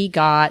then we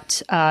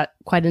got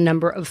quite a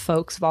number of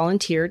folks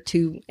volunteered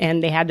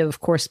and they had to,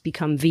 of course,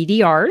 become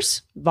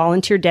VDRs,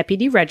 volunteer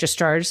deputy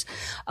registrars,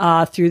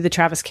 through the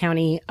Travis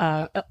County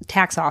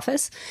tax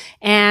office.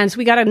 And so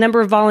we got a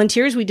number of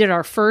volunteers. We did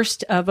our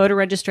first voter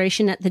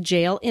registration at the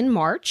jail in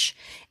March,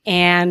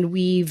 and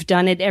we've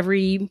done it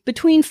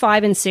between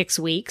 5 and 6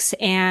 weeks.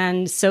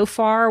 And so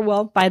far,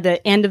 well, by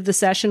the end of the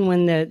session,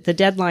 when the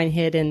deadline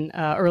hit in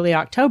early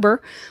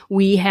October,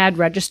 we had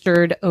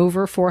registered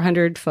over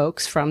 400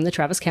 folks from the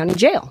Travis County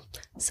jail.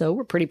 So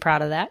we're pretty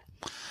proud of that.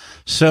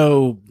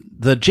 So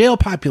the jail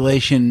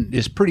population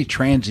is pretty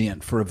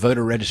transient for a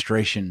voter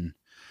registration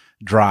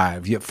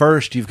drive. At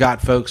first, you've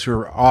got folks who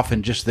are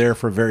often just there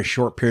for a very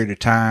short period of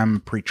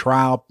time,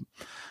 pre-trial.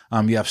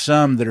 You have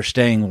some that are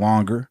staying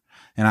longer,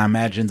 and I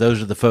imagine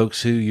those are the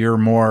folks who you're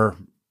more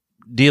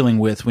dealing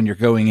with when you're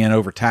going in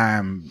over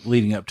time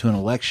leading up to an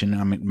election.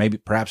 I mean,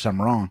 perhaps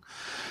I'm wrong,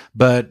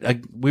 but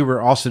we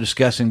were also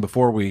discussing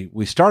before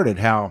we started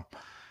how,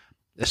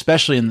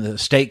 especially in the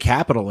state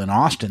capital in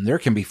Austin, there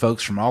can be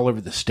folks from all over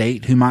the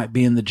state who might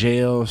be in the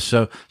jail.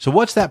 So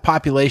what's that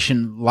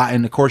population like?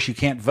 And of course, you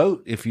can't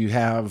vote if you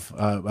have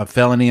a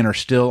felony and are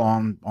still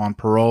on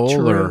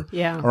parole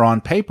or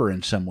on paper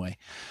in some way.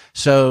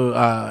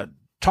 So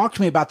talk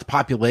to me about the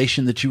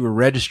population that you were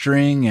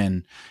registering,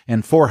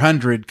 and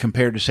 400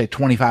 compared to, say,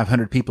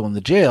 2,500 people in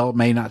the jail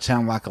may not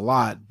sound like a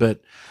lot, but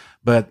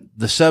the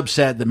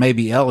subset that may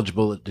be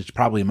eligible, it's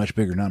probably a much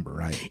bigger number,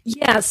 right?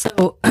 Yeah.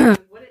 So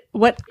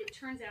what it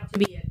turns out to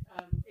be,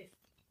 if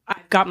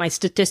I've got my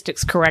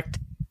statistics correct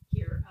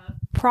here,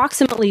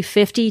 approximately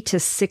 50 to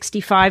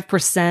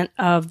 65%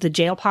 of the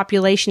jail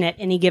population at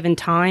any given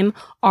time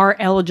are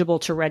eligible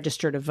to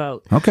register to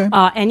vote. Okay.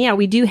 And yeah,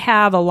 we do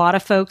have a lot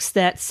of folks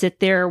that sit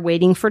there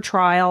waiting for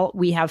trial.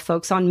 We have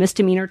folks on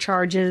misdemeanor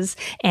charges,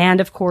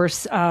 and of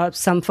course,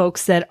 some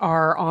folks that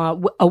are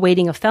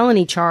awaiting a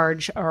felony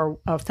charge or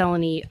a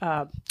felony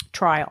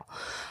trial.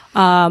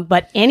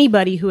 But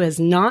anybody who has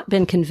not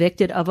been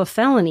convicted of a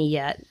felony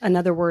yet, in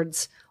other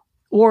words,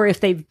 or if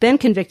they've been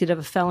convicted of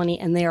a felony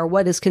and they are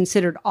what is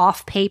considered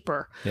off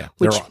paper,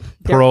 which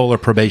parole or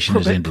probation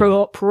is ended.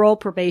 Parole,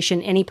 probation,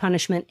 any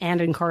punishment,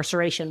 and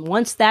incarceration.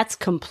 Once that's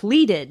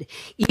completed,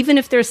 even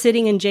if they're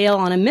sitting in jail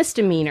on a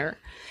misdemeanor,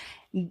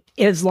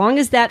 as long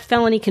as that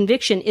felony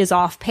conviction is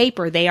off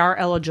paper, they are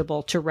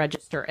eligible to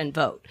register and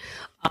vote.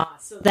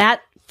 So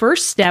that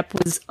first step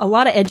was a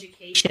lot of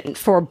education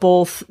for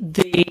both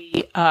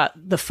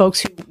the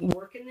folks who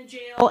work in the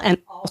jail and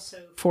also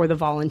for the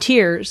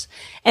volunteers.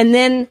 And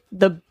then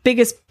the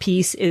biggest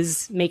piece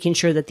is making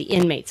sure that the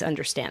inmates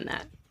understand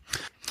that.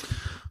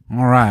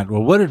 All right.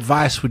 Well, what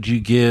advice would you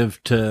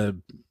give to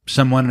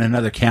someone in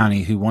another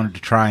county who wanted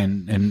to try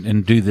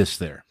and do this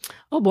there?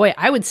 Oh boy,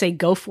 I would say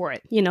go for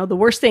it. You know, the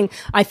worst thing,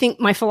 I think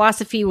my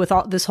philosophy with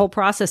all this whole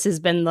process has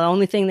been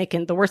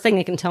the worst thing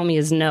they can tell me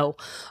is no.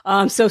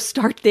 So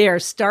start there.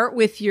 Start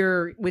with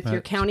your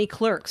county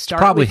clerk.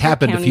 Probably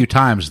happened a few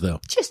times though.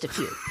 Just a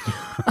few.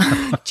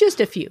 Just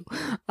a few.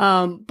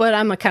 But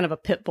I'm a kind of a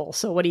pit bull.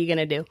 So what are you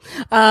going to do?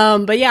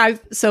 But yeah,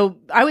 so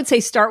I would say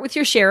start with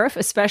your sheriff,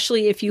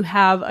 especially if you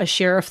have a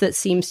sheriff that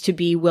seems to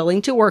be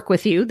willing to work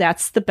with you.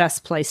 That's the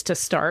best place to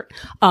start.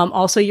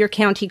 Also your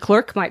county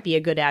clerk might be a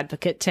good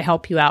advocate to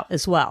help you out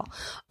as well.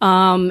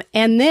 And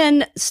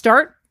then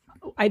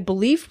I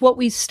believe what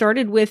we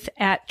started with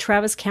at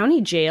Travis County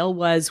Jail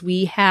was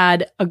we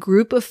had a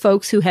group of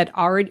folks who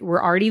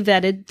were already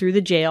vetted through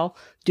the jail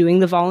doing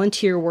the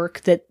volunteer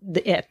work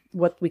at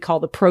what we call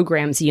the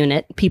programs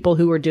unit, people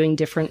who were doing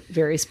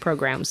various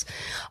programs.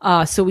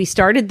 So we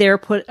started there,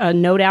 put a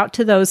note out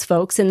to those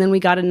folks, and then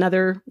we got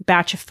another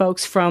batch of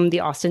folks from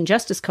the Austin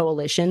Justice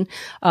Coalition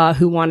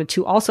who wanted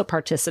to also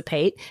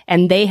participate,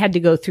 and they had to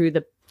go through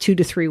the 2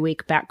 to 3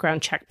 week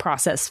background check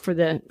process for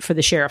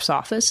the sheriff's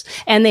office.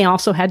 And they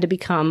also had to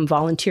become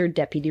volunteer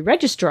deputy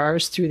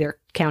registrars through their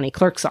county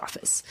clerk's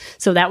office.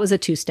 So that was a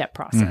 2-step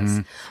process.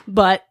 Mm-hmm.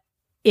 But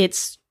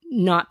it's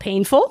not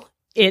painful.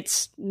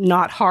 It's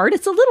not hard.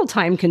 It's a little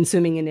time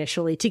consuming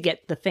initially to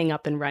get the thing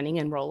up and running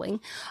and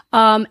rolling.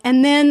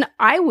 And then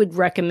I would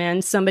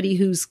recommend somebody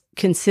who's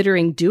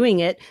considering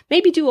doing it,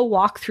 maybe do a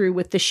walkthrough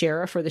with the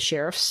sheriff or the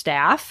sheriff's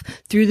staff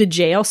through the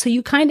jail. So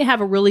you kind of have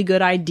a really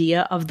good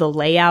idea of the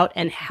layout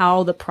and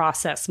how the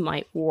process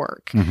might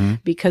work. Mm-hmm.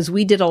 Because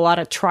we did a lot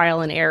of trial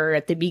and error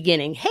at the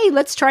beginning. Hey,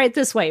 let's try it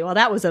this way. Well,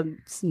 that was a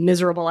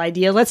miserable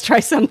idea. Let's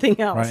try something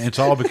else. Right. It's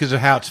all because of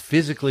how it's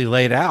physically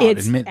laid out.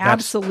 It's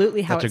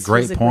absolutely how it's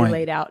physically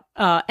laid out.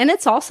 And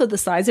it's also the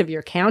size of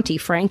your county,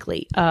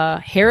 frankly.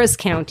 Harris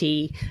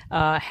County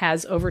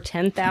has over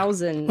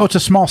 10,000. Oh, it's a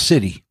small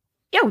city.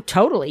 Yeah,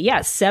 totally.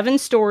 Yes. 7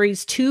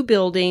 stories, 2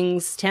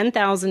 buildings,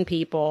 10,000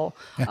 people.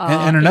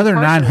 And another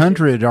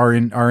 900 are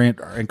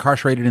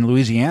incarcerated in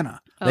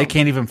Louisiana. They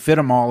can't even fit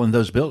them all in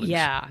those buildings.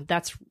 Yeah,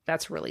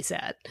 that's really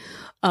sad.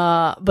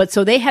 But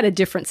so they had a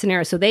different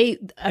scenario. So they,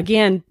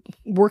 again,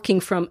 working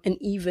from an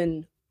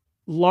even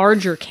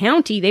larger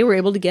county, they were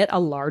able to get a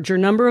larger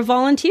number of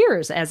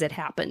volunteers as it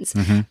happens.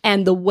 Mm-hmm.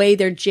 And the way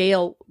their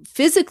jail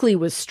physically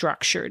was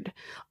structured,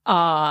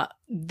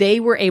 they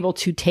were able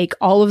to take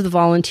all of the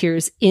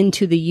volunteers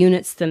into the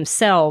units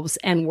themselves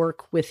and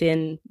work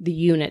within the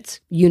units,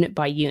 unit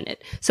by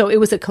unit. So it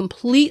was a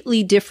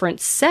completely different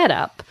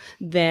setup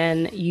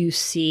than you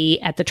see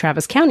at the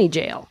Travis County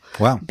Jail.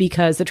 Wow.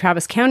 Because the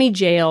Travis County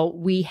Jail,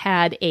 we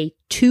had a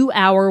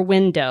 2-hour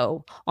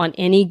window on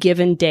any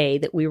given day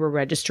that we were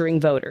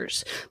registering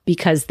voters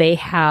because they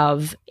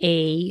have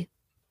a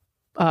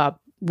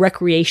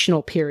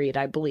recreational period,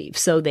 I believe.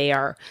 So they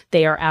are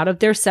out of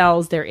their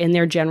cells, they're in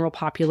their general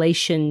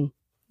population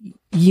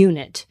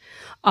unit,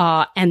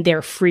 and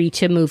they're free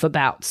to move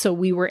about. So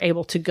we were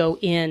able to go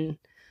in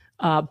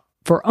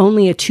for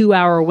only a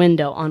 2-hour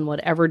window on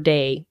whatever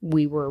day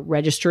we were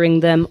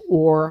registering them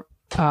or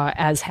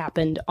as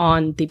happened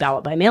on the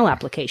ballot by mail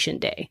application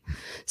day.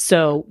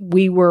 So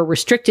we were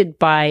restricted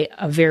by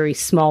a very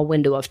small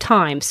window of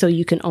time. So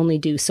you can only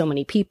do so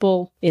many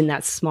people in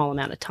that small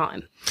amount of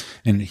time.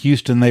 In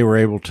Houston, they were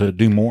able to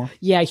do more?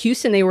 Yeah,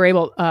 Houston, they were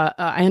able,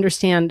 I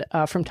understand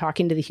from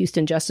talking to the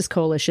Houston Justice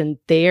Coalition,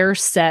 their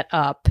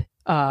setup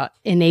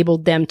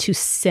enabled them to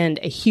send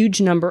a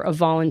huge number of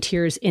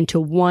volunteers into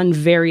one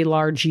very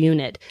large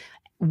unit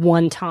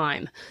one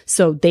time.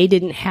 So they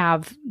didn't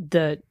have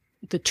the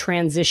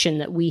transition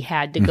that we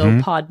had to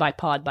go pod by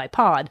pod by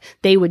pod.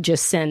 They would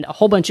just send a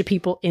whole bunch of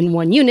people in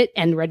one unit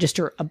and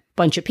register a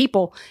bunch of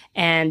people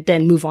and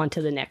then move on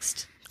to the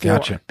next floor,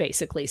 Gotcha.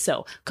 basically.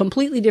 So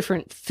completely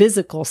different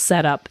physical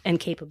setup and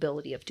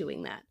capability of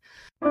doing that.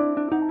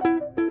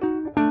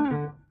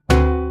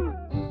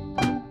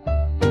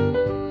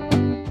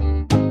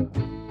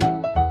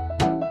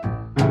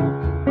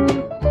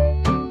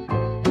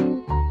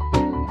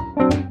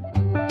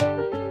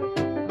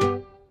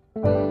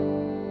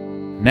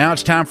 Now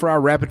it's time for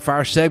our rapid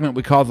fire segment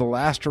we call the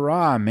last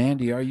hurrah.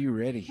 Mandy, are you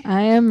ready?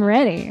 I am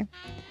ready.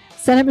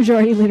 Senate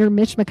Majority Leader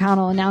Mitch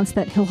McConnell announced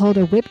that he'll hold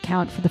a whip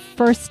count for the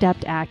First Step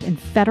Act and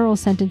federal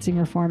sentencing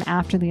reform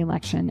after the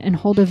election and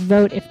hold a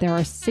vote if there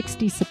are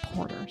 60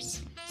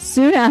 supporters.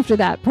 Soon after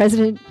that,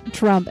 President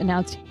Trump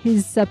announced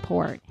his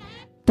support,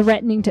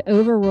 threatening to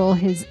overrule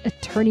his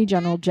Attorney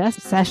General Jeff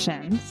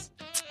Sessions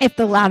if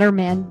the latter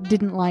man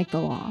didn't like the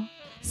law.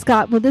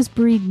 Scott, will this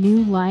breathe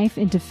new life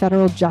into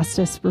federal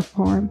justice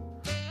reform?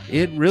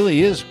 It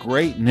really is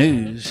great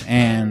news,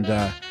 and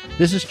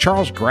this is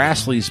Charles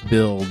Grassley's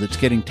bill that's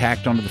getting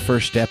tacked onto the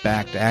First Step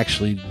Act to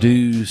actually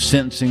do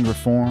sentencing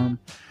reform.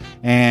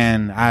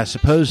 And I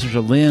suppose there's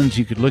a lens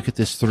you could look at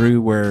this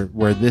through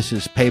where this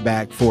is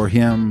payback for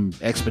him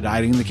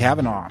expediting the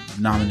Kavanaugh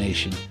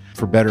nomination,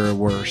 for better or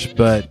worse.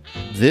 But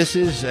this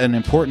is an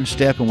important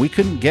step, and we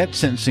couldn't get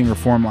sentencing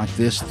reform like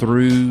this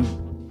through,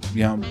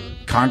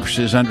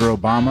 Congresses under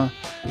Obama.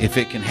 If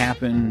it can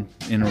happen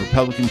in a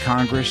Republican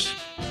Congress,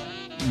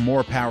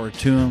 more power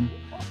to him.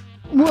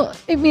 Well,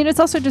 I mean, it's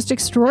also just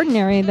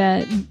extraordinary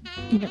that,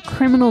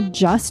 criminal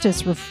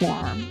justice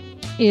reform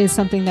is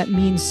something that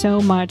means so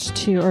much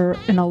to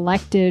an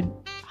elected,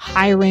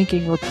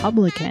 high-ranking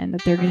Republican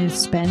that they're going to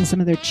spend some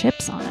of their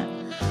chips on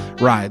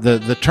it. Right.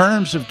 The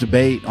terms of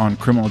debate on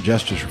criminal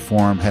justice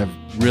reform have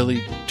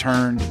really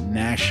turned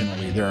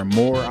nationally. There are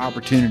more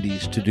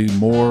opportunities to do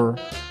more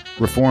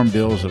reform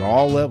bills at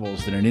all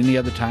levels than at any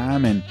other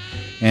time,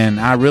 and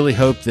I really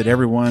hope that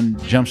everyone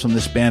jumps on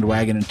this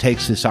bandwagon and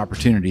takes this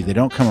opportunity. They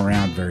don't come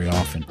around very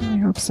often. I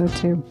hope so,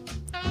 too.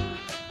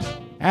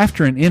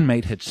 After an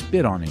inmate had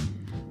spit on him,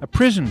 a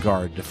prison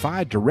guard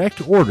defied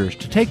direct orders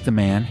to take the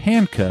man,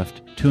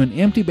 handcuffed, to an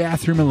empty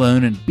bathroom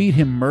alone and beat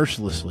him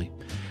mercilessly.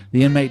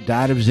 The inmate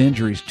died of his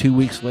injuries 2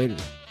 weeks later.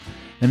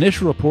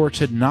 Initial reports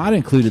had not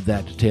included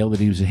that detail that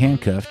he was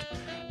handcuffed.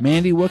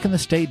 Mandy, what can the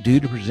state do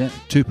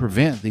to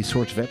prevent these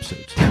sorts of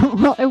episodes?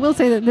 Well, I will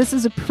say that this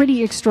is a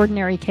pretty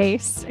extraordinary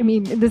case. I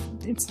mean,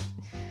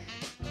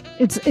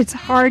 it's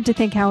hard to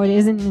think how it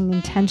isn't an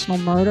intentional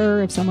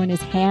murder if someone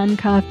is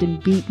handcuffed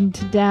and beaten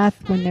to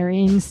death when they're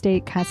in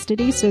state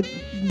custody. So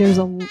there's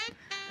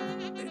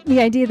the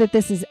idea that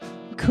this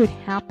could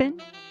happen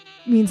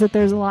means that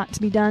there's a lot to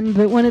be done.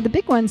 But one of the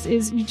big ones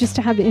is just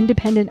to have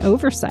independent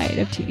oversight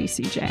of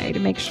TDCJ to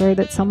make sure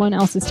that someone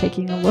else is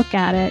taking a look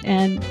at it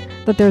and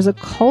that there's a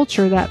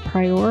culture that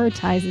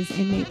prioritizes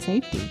inmate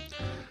safety.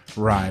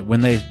 Right.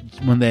 When they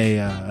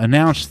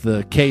announced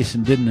the case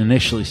and didn't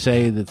initially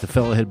say that the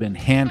fellow had been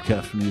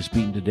handcuffed when he was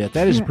beaten to death,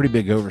 that is a pretty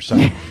big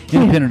oversight.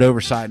 Independent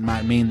oversight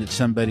might mean that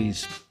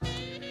somebody's,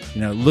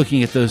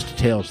 looking at those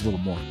details a little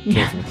more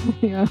carefully.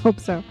 Yeah, I hope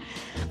so.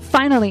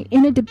 Finally,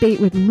 in a debate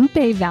with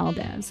Lupe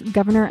Valdez,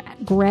 Governor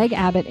Greg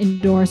Abbott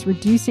endorsed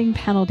reducing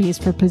penalties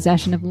for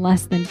possession of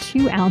less than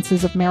 2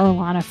 ounces of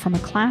marijuana from a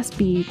Class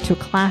B to a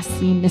Class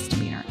C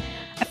misdemeanor,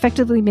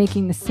 effectively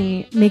making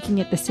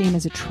it the same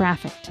as a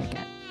traffic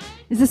ticket.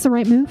 Is this the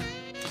right move?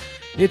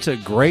 It's a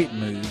great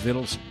move.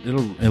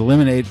 It'll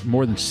eliminate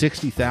more than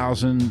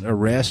 60,000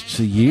 arrests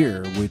a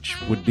year, which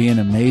would be an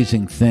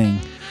amazing thing.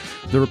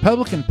 The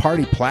Republican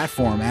Party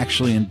platform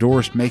actually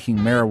endorsed making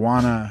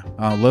marijuana,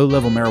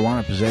 low-level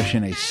marijuana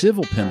possession, a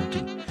civil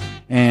penalty,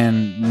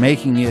 and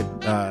making it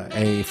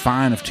a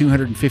fine of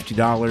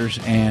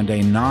 $250 and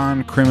a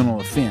non-criminal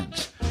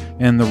offense.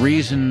 And the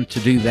reason to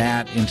do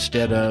that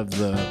instead of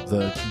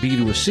the B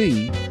to a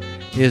C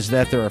is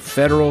that there are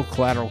federal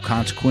collateral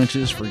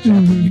consequences. For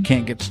example, you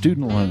can't get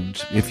student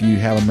loans if you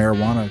have a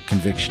marijuana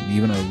conviction,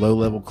 even a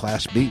low-level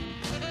Class B.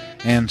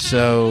 And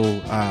so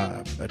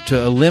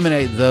to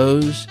eliminate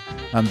those,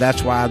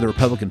 that's why the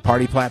Republican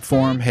Party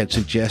platform had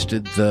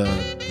suggested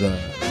the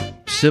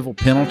civil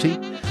penalty.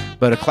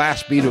 But a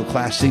Class B to a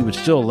Class C would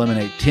still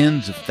eliminate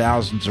tens of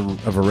thousands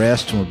of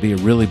arrests and would be a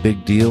really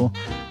big deal.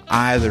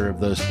 Either of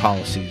those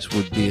policies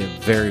would be a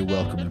very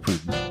welcome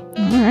improvement.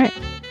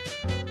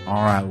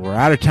 All right, we're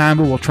out of time,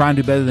 but we'll try and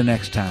do better the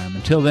next time.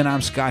 Until then,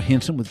 I'm Scott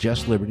Henson with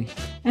Just Liberty.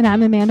 And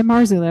I'm Amanda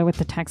Marzullo with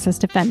the Texas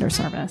Defender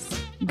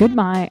Service.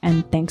 Goodbye,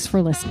 and thanks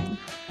for listening.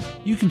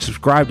 You can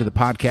subscribe to the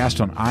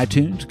podcast on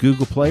iTunes,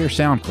 Google Play, or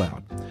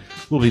SoundCloud.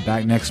 We'll be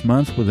back next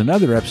month with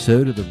another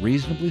episode of the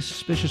Reasonably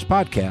Suspicious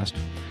Podcast.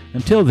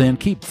 Until then,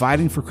 keep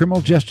fighting for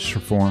criminal justice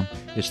reform.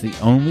 It's the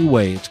only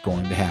way it's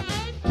going to happen.